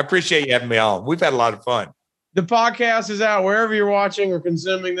 I appreciate you having me on. We've had a lot of fun. The podcast is out wherever you're watching or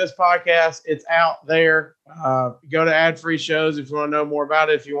consuming this podcast. It's out there. Go to ad-free shows if you want to know more about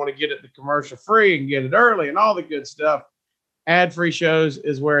it. If you want to get it the commercial free and get it early and all the good stuff. Ad-free shows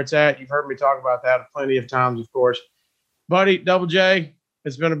is where it's at. You've heard me talk about that plenty of times, of course. Buddy, Double J,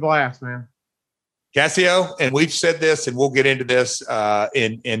 it's been a blast, man. Casio, and we've said this, and we'll get into this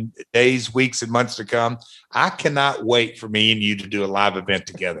in days, weeks, and months to come. I cannot wait for me and you to do a live event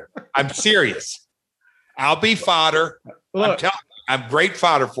together. I'm serious. I'll be fodder. Look, I'm great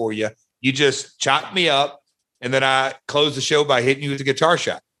fodder for you. You just chop me up, and then I close the show by hitting you with a guitar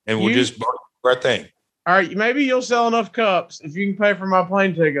shot, and we'll just do our thing. All right, maybe you'll sell enough cups. If you can pay for my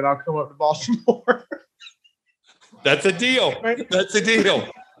plane ticket, I'll come up to Baltimore. That's a deal. That's a deal.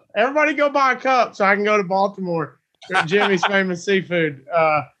 Everybody go buy a cup so I can go to Baltimore. Jimmy's Famous Seafood.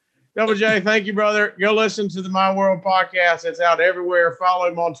 Double J, thank you, brother. Go listen to the My World podcast. It's out everywhere. Follow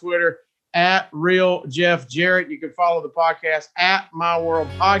him on Twitter at Real Jeff Jarrett. You can follow the podcast at My World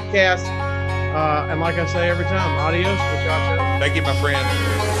Podcast. And like I say every time, adios. Thank you, my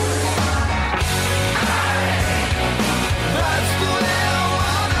friend.